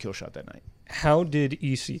used for the kill shot that night. How did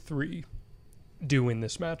EC3 do in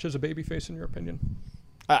this match as a babyface, in your opinion?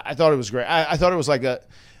 I thought it was great. I thought it was like a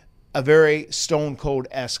very Stone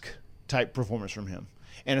Cold-esque type performance from him.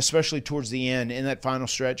 And especially towards the end, in that final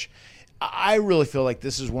stretch, I really feel like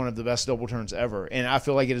this is one of the best double turns ever. And I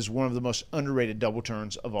feel like it is one of the most underrated double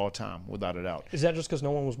turns of all time, without a doubt. Is that just because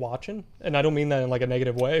no one was watching? And I don't mean that in like a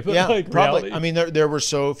negative way, but yeah, like probably. reality. I mean, there were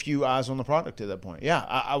so few eyes on the product at that point. Yeah,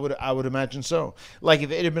 I would imagine so. Like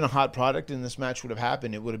if it had been a hot product and this match would have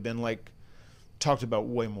happened, it would have been like talked about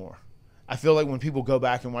way more. I feel like when people go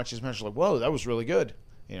back and watch this match, they're like, whoa, that was really good.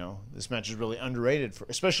 You know, this match is really underrated,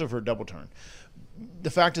 especially for a double turn. The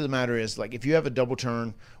fact of the matter is, like, if you have a double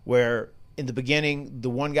turn where in the beginning the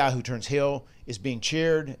one guy who turns heel is being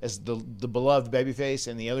cheered as the beloved babyface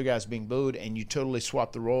and the other guy's being booed, and you totally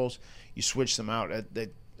swap the roles, you switch them out,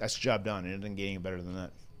 that's the job done, and it doesn't get any better than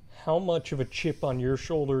that. How much of a chip on your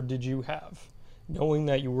shoulder did you have, knowing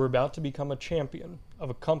that you were about to become a champion of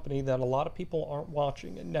a company that a lot of people aren't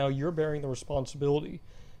watching, and now you're bearing the responsibility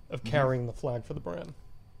of carrying the flag for the brand?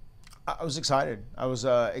 I was excited. I was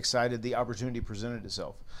excited the opportunity presented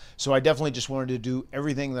itself. So I definitely just wanted to do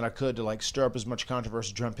everything that I could to like stir up as much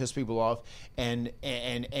controversy, try and piss people off, and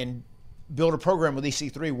build a program with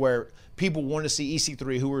EC3 where people want to see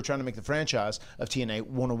EC3, who were trying to make the franchise of TNA,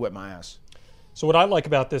 want to whip my ass. So what I like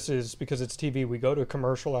about this is, because it's TV, we go to a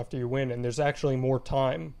commercial after you win, and there's actually more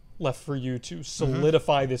time left for you to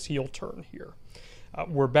solidify this heel turn here.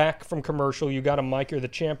 We're back from commercial. You got a mic, you're the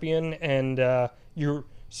champion, and you're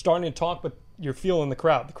starting to talk, but you're feeling the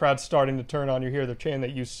crowd. The crowd's starting to turn on you here. They're chanting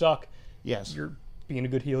that you suck. Yes. You're being a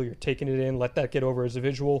good heel. You're taking it in. Let that get over as a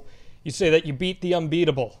visual. You say that you beat the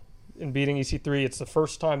unbeatable in beating EC3. It's the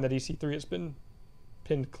first time that EC3 has been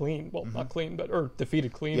pinned clean. Well, not clean, or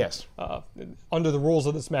defeated clean. Yes. Under the rules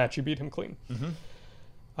of this match, you beat him clean.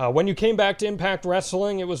 When you came back to Impact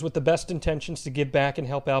Wrestling, it was with the best intentions to give back and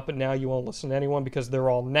help out, but now you won't listen to anyone because they're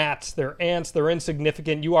all gnats, they're ants, they're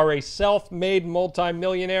insignificant. You are a self-made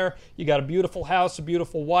multi-millionaire. You got a beautiful house, a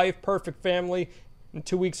beautiful wife, perfect family. And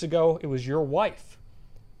 2 weeks ago, it was your wife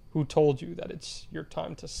who told you that it's your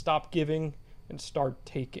time to stop giving and start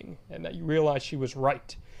taking, and that you realize she was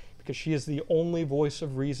right, because she is the only voice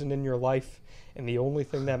of reason in your life and the only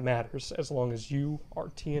thing that matters as long as you are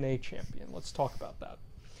TNA champion. Let's talk about that.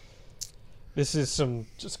 This is some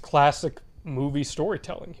just classic movie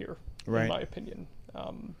storytelling here, in my opinion.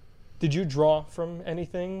 Did you draw from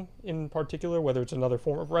anything in particular, whether it's another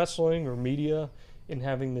form of wrestling or media, in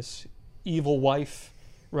having this evil wife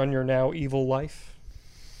run your now evil life?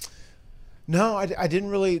 No, I didn't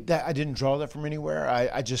really. I didn't draw that from anywhere.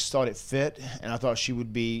 I just thought it fit, and I thought she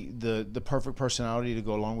would be the perfect personality to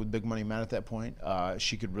go along with Big Money Matt at that point.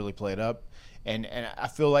 She could really play it up. And I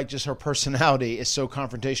feel like just her personality is so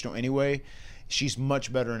confrontational anyway. She's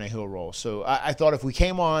much better in a heel role. So I thought if we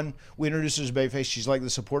came on, we introduced her as babyface, she's like the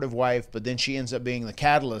supportive wife, but then she ends up being the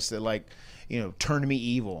catalyst that, like, turned me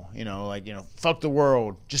evil. Fuck the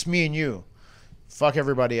world, just me and you. Fuck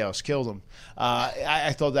everybody else, kill them.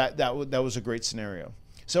 I thought that was a great scenario.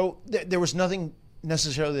 So there was nothing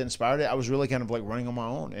necessarily that inspired it. I was really kind of like running on my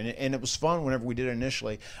own, and it was fun whenever we did it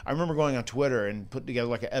initially. I remember going on Twitter and putting together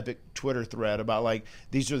like an epic Twitter thread about like,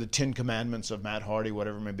 these are the 10 commandments of Matt Hardy,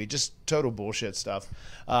 whatever it may be, just total bullshit stuff,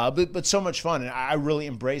 but so much fun, and I really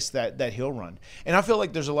embraced that heel run. And I feel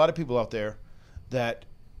like there's a lot of people out there that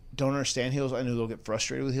don't understand heels. I know they'll get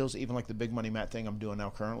frustrated with heels, even like the Big Money Matt thing I'm doing now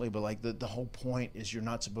currently, but like the whole point is you're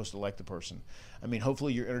not supposed to like the person. I mean,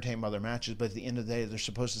 hopefully you're entertained by their matches, but at the end of the day, they're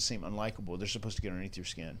supposed to seem unlikable. They're supposed to get underneath your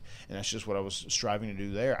skin, and that's just what I was striving to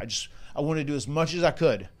do there. I wanted to do as much as I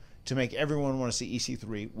could to make everyone want to see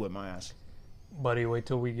EC3 whip my ass. Buddy, wait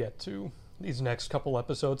till we get to these next couple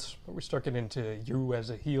episodes where we start getting into you as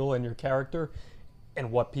a heel and your character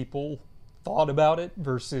and what people thought about it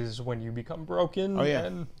versus when you become broken. Oh, yeah.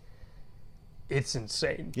 And it's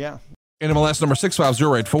insane. Yeah. NMLS number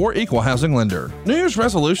 65084, Equal Housing Lender. New Year's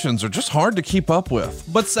resolutions are just hard to keep up with,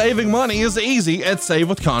 but saving money is easy at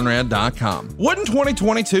SaveWithConrad.com. Wouldn't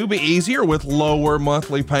 2022 be easier with lower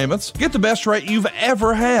monthly payments? Get the best rate you've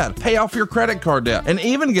ever had, pay off your credit card debt, and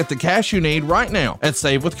even get the cash you need right now at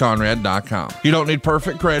SaveWithConrad.com. You don't need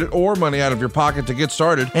perfect credit or money out of your pocket to get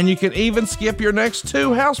started, and you can even skip your next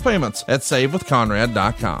 2 house payments at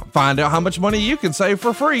SaveWithConrad.com. Find out how much money you can save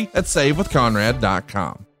for free at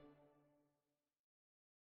SaveWithConrad.com.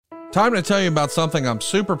 Time to tell you about something I'm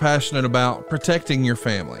super passionate about: protecting your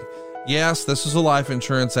family. Yes, this is a life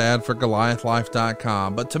insurance ad for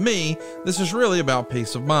GoliathLife.com, but to me, this is really about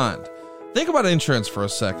peace of mind. Think about insurance for a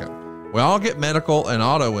second. We all get medical and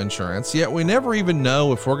auto insurance, yet we never even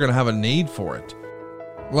know if we're going to have a need for it.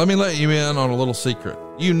 Let me let you in on a little secret.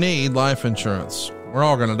 You need life insurance. We're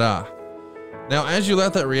all going to die. Now, as you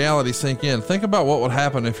let that reality sink in, think about what would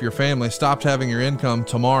happen if your family stopped having your income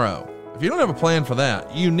tomorrow. If you don't have a plan for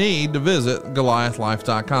that, you need to visit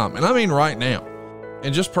GoliathLife.com, and I mean right now.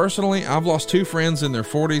 And just personally, I've lost 2 friends in their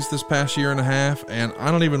 40s this past year and a half, and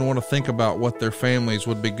I don't even want to think about what their families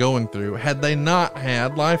would be going through had they not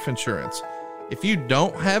had life insurance. If you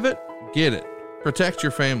don't have it, get it. Protect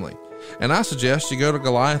your family. And I suggest you go to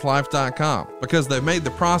GoliathLife.com because they've made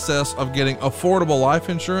the process of getting affordable life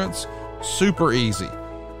insurance super easy.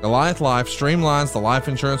 Goliath Life streamlines the life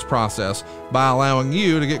insurance process by allowing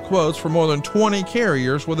you to get quotes for more than 20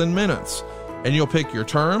 carriers within minutes. And you'll pick your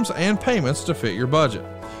terms and payments to fit your budget.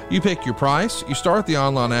 You pick your price, you start the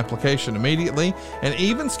online application immediately, and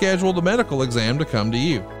even schedule the medical exam to come to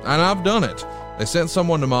you. And I've done it. They sent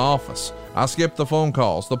someone to my office. I skipped the phone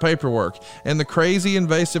calls, the paperwork, and the crazy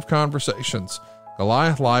invasive conversations.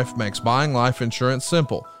 Goliath Life makes buying life insurance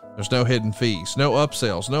simple. There's no hidden fees, no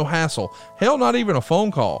upsells, no hassle, hell, not even a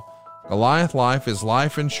phone call. Goliath Life is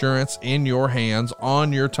life insurance in your hands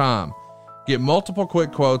on your time. Get multiple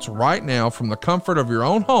quick quotes right now from the comfort of your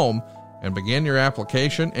own home and begin your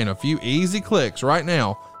application in a few easy clicks right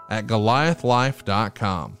now at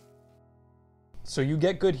goliathlife.com. So you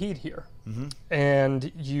get good heat here.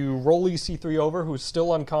 And you roll EC3 over, who's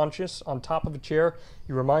still unconscious, on top of a chair.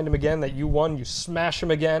 You remind him again that you won. You smash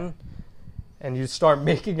him again. And you start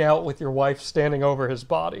making out with your wife standing over his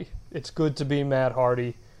body. It's good to be Matt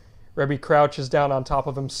Hardy. Rebby crouches down on top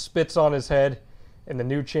of him, spits on his head, and the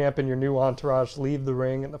new champ and your new entourage leave the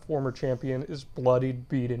ring, and the former champion is bloodied,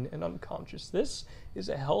 beaten, and unconscious. This is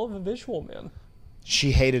a hell of a visual, man.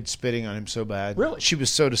 She hated spitting on him so bad. Really? She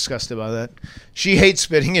was so disgusted by that. She hates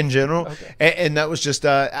spitting in general. Okay. And that was just,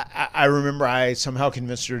 I remember I somehow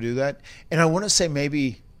convinced her to do that. And I want to say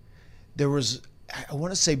maybe there was, I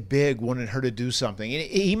want to say Big wanted her to do something. And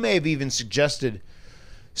he may have even suggested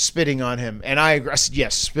spitting on him. And I said,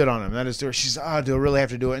 yes, spit on him. That is, she said, oh, do I really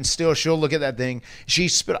have to do it? And still, she'll look at that thing. She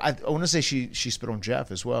spit, I want to say she spit on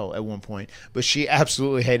Jeff as well at one point. But she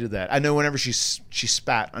absolutely hated that. I know whenever she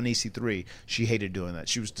spat on EC3, she hated doing that.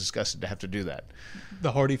 She was disgusted to have to do that.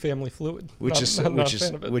 The Hardy family fluid. Which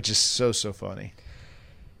is so funny.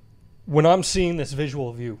 When I'm seeing this visual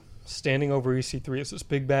of you standing over EC3 as this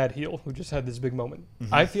big bad heel who just had this big moment,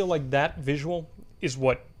 I feel like that visual is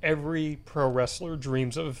what every pro wrestler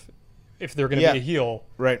dreams of if they're going to be a heel.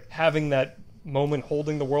 Right. Having that moment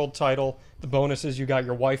holding the world title, the bonus is you got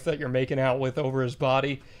your wife that you're making out with over his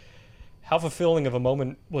body. How fulfilling of a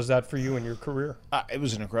moment was that for you in your career? It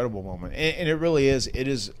was an incredible moment. And it really is. It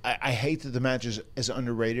is. I hate that the match is as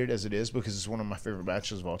underrated as it is because it's one of my favorite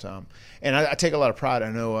matches of all time. And I take a lot of pride.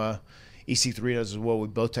 I know EC3 does as well. We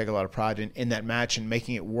both take a lot of pride in that match and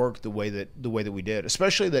making it work the way that we did.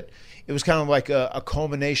 Especially that it was kind of like a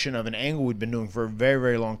culmination of an angle we'd been doing for a very,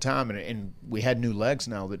 very long time, and we had new legs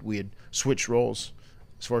now that we had switched roles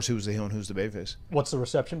as far as who was the heel and who's the babyface. What's the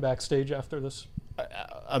reception backstage after this?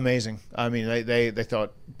 Amazing. I mean,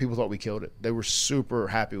 people thought we killed it. They were super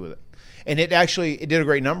happy with it, and it did a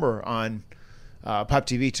great number on Pop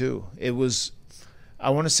TV too. It was,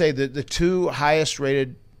 I want to say that the two highest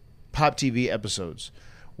rated Pop TV episodes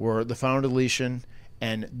were the Final Deletion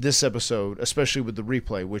and this episode, especially with the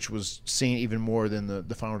replay, which was seen even more than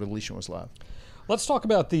the Final Deletion was live. Let's talk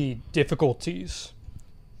about the difficulties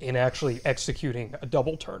in actually executing a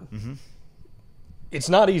double turn. It's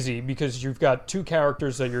not easy because you've got two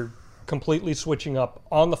characters that you're completely switching up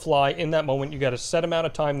on the fly in that moment. You got a set amount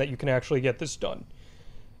of time that you can actually get this done.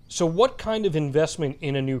 So what kind of investment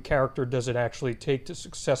in a new character does it actually take to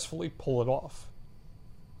successfully pull it off?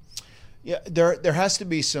 Yeah, there has to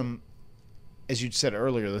be some, as you said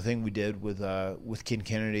earlier, the thing we did with Ken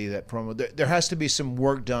Kennedy, that promo, there has to be some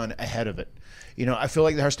work done ahead of it. You know, I feel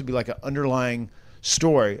like there has to be like an underlying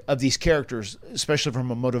story of these characters, especially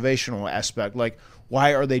from a motivational aspect, like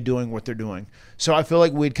why are they doing what they're doing. So I feel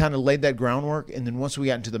like we'd kind of laid that groundwork, and then once we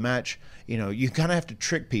got into the match, you know, you kind of have to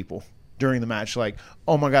trick people during the match, like,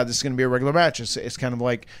 oh my God, this is going to be a regular match. It's kind of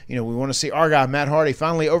like, you know, we want to see our guy Matt Hardy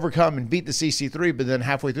finally overcome and beat the EC3, but then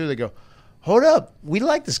halfway through they go, hold up, we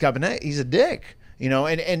like this guy, but he's a dick. You know,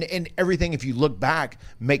 and everything, if you look back,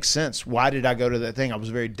 makes sense. Why did I go to that thing? I was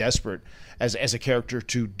very desperate as a character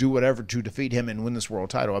to do whatever to defeat him and win this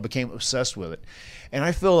world title. I became obsessed with it. And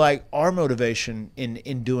I feel like our motivation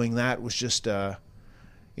in doing that was just, you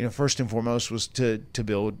know, first and foremost was to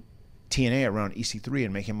build TNA around EC3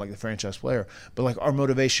 and make him like the franchise player. But like our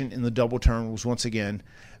motivation in the double turn was, once again,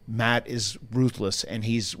 Matt is ruthless and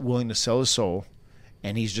he's willing to sell his soul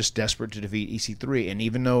and he's just desperate to defeat EC3. And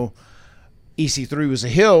even though EC3 was a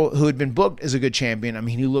heel who had been booked as a good champion, I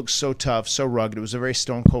mean, he looked so tough, so rugged. It was a very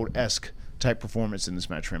Stone Cold-esque type performance in this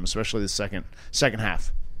match for him, especially the second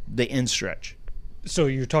half, the end stretch. So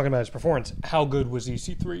you're talking about his performance. How good was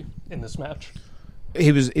EC3 in this match?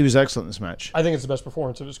 He was excellent in this match. I think it's the best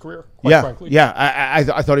performance of his career, quite frankly. Yeah,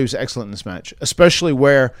 I thought he was excellent in this match, especially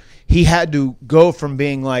where he had to go from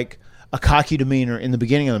being like a cocky demeanor in the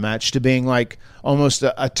beginning of the match to being like almost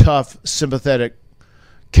a tough, sympathetic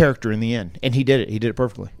character in the end, and he did it. He did it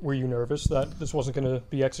perfectly. Were you nervous that this wasn't going to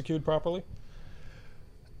be executed properly?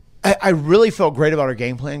 I really felt great about our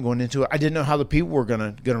game plan going into it. I didn't know how the people were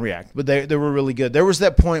gonna react, but they were really good. There was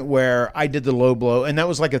that point where I did the low blow, and that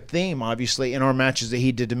was like a theme, obviously, in our matches that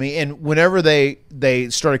he did to me. And whenever they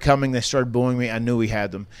started coming, they started booing me, I knew we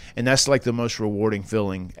had them. And that's like the most rewarding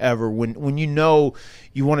feeling ever. When you know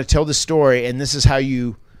you want to tell the story, and this is how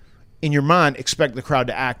you, in your mind, expect the crowd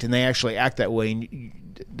to act, and they actually act that way,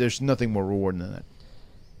 and there's nothing more rewarding than that.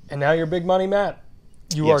 And now you're Big Money Matt.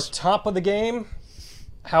 You Yes. are top of the game.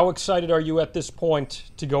 How excited are you at this point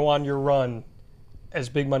to go on your run as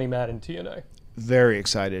Big Money Matt in TNA? Very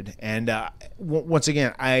excited. And once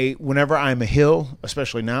again, whenever I'm a heel,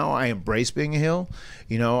 especially now, I embrace being a heel.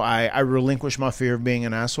 You know, I relinquish my fear of being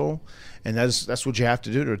an asshole, and that's what you have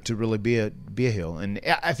to do to really be a heel. And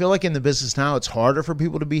I feel like in the business now, it's harder for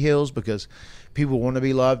people to be heels because people want to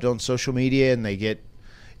be loved on social media, and they get,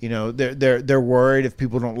 you know, they're worried if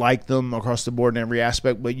people don't like them across the board in every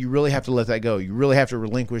aspect. But you really have to let that go. You really have to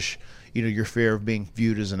relinquish, you know, your fear of being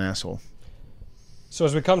viewed as an asshole. So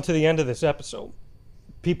as we come to the end of this episode,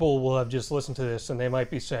 people will have just listened to this and they might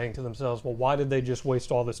be saying to themselves, well, why did they just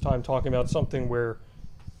waste all this time talking about something where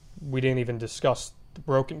we didn't even discuss the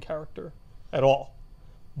Broken character at all?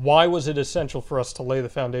 Why was it essential for us to lay the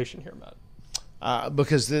foundation here, Matt?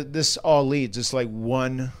 Because this all leads. It's like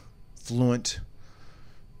one fluent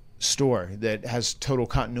story that has total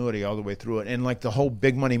continuity all the way through it. And like the whole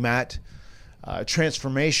Big Money Matt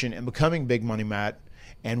transformation and becoming Big Money Matt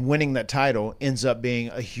and winning that title ends up being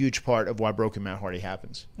a huge part of why Broken Matt Hardy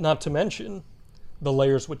happens. Not to mention the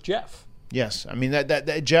layers with Jeff. Yes, I mean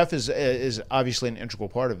that Jeff is obviously an integral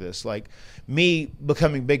part of this. Like me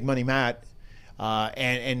becoming Big Money Matt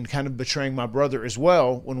and kind of betraying my brother as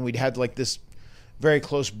well when we'd had like this very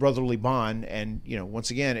close brotherly bond. And, you know,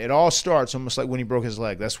 once again, it all starts almost like when he broke his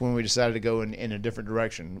leg. That's when we decided to go in a different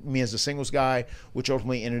direction. Me as a singles guy, which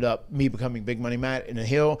ultimately ended up me becoming Big Money Matt in a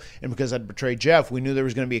heel. And because I'd betrayed Jeff, we knew there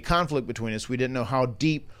was going to be a conflict between us. We didn't know how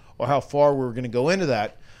deep or how far we were going to go into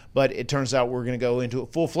that. But it turns out we're going to go into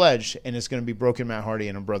it full-fledged, and it's going to be Broken Matt Hardy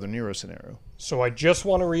in a Brother Nero scenario. So I just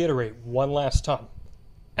want to reiterate one last time.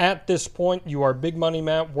 At this point, you are Big Money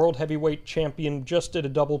Matt, World Heavyweight Champion, just did a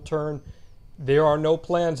double turn. There are no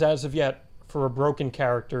plans as of yet for a Broken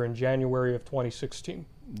character in January of 2016.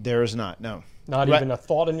 There is not, no. Not even a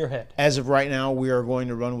thought in your head. As of right now, we are going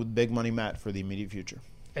to run with Big Money Matt for the immediate future.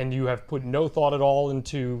 And you have put no thought at all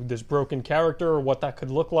into this Broken character or what that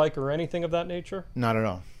could look like or anything of that nature? Not at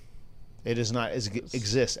all. It does not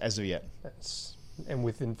exist as of yet. And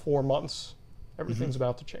within 4 months, everything's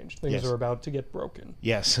about to change. Things are about to get broken.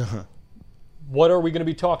 Yes. What are we going to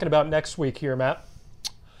be talking about next week here, Matt?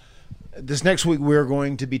 This next week, we're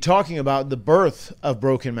going to be talking about the birth of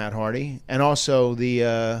Broken Matt Hardy and also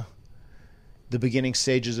the beginning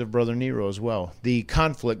stages of Brother Nero as well. The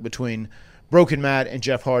conflict between Broken Matt and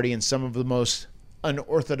Jeff Hardy and some of the most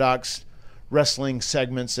unorthodox wrestling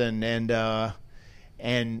segments and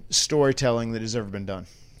storytelling that has ever been done.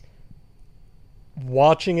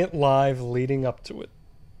 Watching it live leading up to it.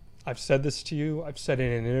 I've said this to you. I've said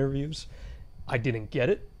it in interviews. I didn't get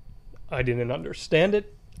it. I didn't understand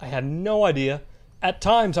it. I had no idea. At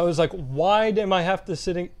times, I was like, why am I have to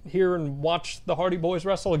sit here and watch the Hardy Boys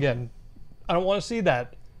wrestle again? I don't want to see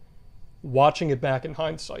that. Watching it back in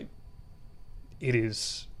hindsight, it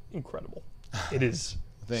is incredible. It is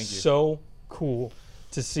Thank you. So cool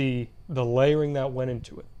to see the layering that went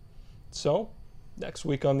into it. So, next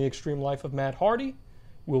week on The Extreme Life of Matt Hardy,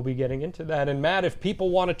 we'll be getting into that. And Matt, if people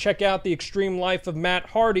want to check out The Extreme Life of Matt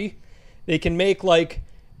Hardy, they can make like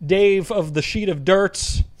Dave of the Sheet of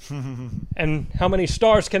Dirts. And how many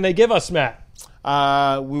stars can they give us, Matt?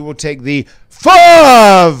 We will take the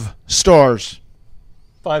 5 stars.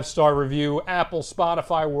 5-star review, Apple,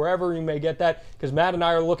 Spotify, wherever you may get that. Because Matt and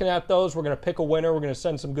I are looking at those. We're going to pick a winner. We're going to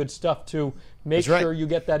send some good stuff to. Make sure you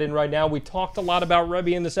get that in right now. We talked a lot about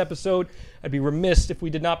Rebby in this episode. I'd be remiss if we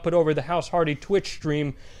did not put over the House Hardy Twitch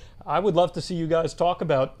stream. I would love to see you guys talk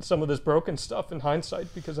about some of this Broken stuff in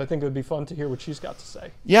hindsight because I think it would be fun to hear what she's got to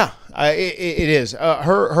say. Yeah, it is.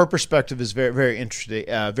 Her perspective is very, very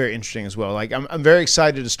interesting as well. Like I'm very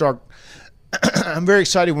excited to start. I'm very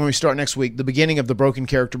excited when we start next week, the beginning of the Broken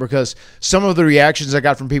character, because some of the reactions I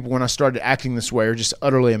got from people when I started acting this way are just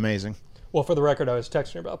utterly amazing. Well, for the record, I was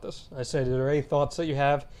texting her about this. I said, are there any thoughts that you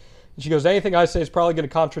have? And she goes, anything I say is probably going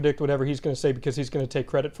to contradict whatever he's going to say because he's going to take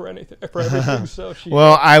credit for everything. So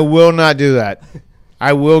well, I will not do that.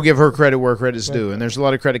 I will give her credit where credit's due, and there's a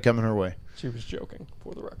lot of credit coming her way. She was joking,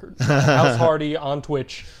 for the record. House Hardy on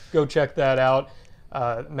Twitch. Go check that out.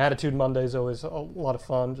 Mattitude Monday is always a lot of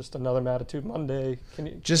fun. Just another Mattitude Monday.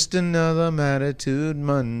 Just another Mattitude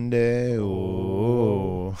Monday.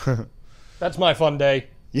 Oh. That's my fun day.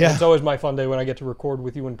 Yeah. It's always my fun day when I get to record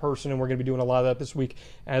with you in person, and we're going to be doing a lot of that this week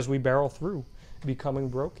as we barrel through Becoming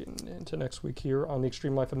Broken into next week here on The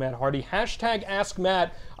Extreme Life of Matt Hardy. Hashtag Ask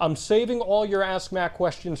Matt. I'm saving all your Ask Matt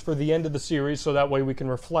questions for the end of the series so that way we can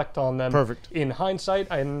reflect on them in hindsight,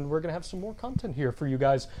 and we're going to have some more content here for you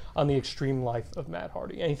guys on The Extreme Life of Matt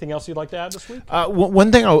Hardy. Anything else you'd like to add this week?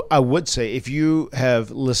 One thing I would say, if you have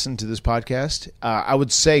listened to this podcast, I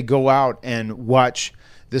would say go out and watch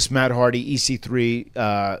this Matt Hardy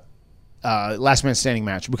EC3 Last Man Standing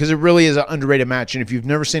match, because it really is an underrated match, and if you've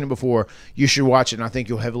never seen it before, you should watch it, and I think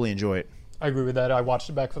you'll heavily enjoy it. I agree with that. I watched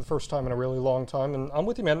it back for the first time in a really long time, and I'm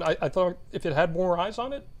with you, man. I thought if it had more eyes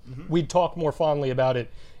on it, we'd talk more fondly about it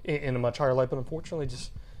in a much higher light, but unfortunately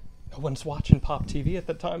just no one's watching Pop TV at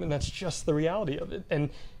that time, and that's just the reality of it. And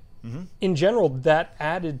in general, that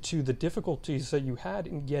added to the difficulties that you had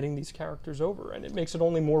in getting these characters over, and it makes it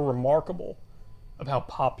only more remarkable of how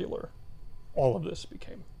popular all of this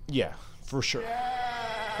became. Yeah, for sure.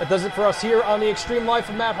 That does it for us here on The Extreme Life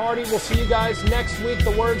of Matt Hardy. We'll see you guys next week.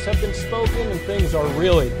 The words have been spoken and things are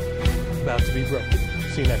really about to be broken.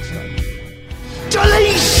 See you next time.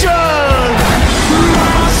 Deletion!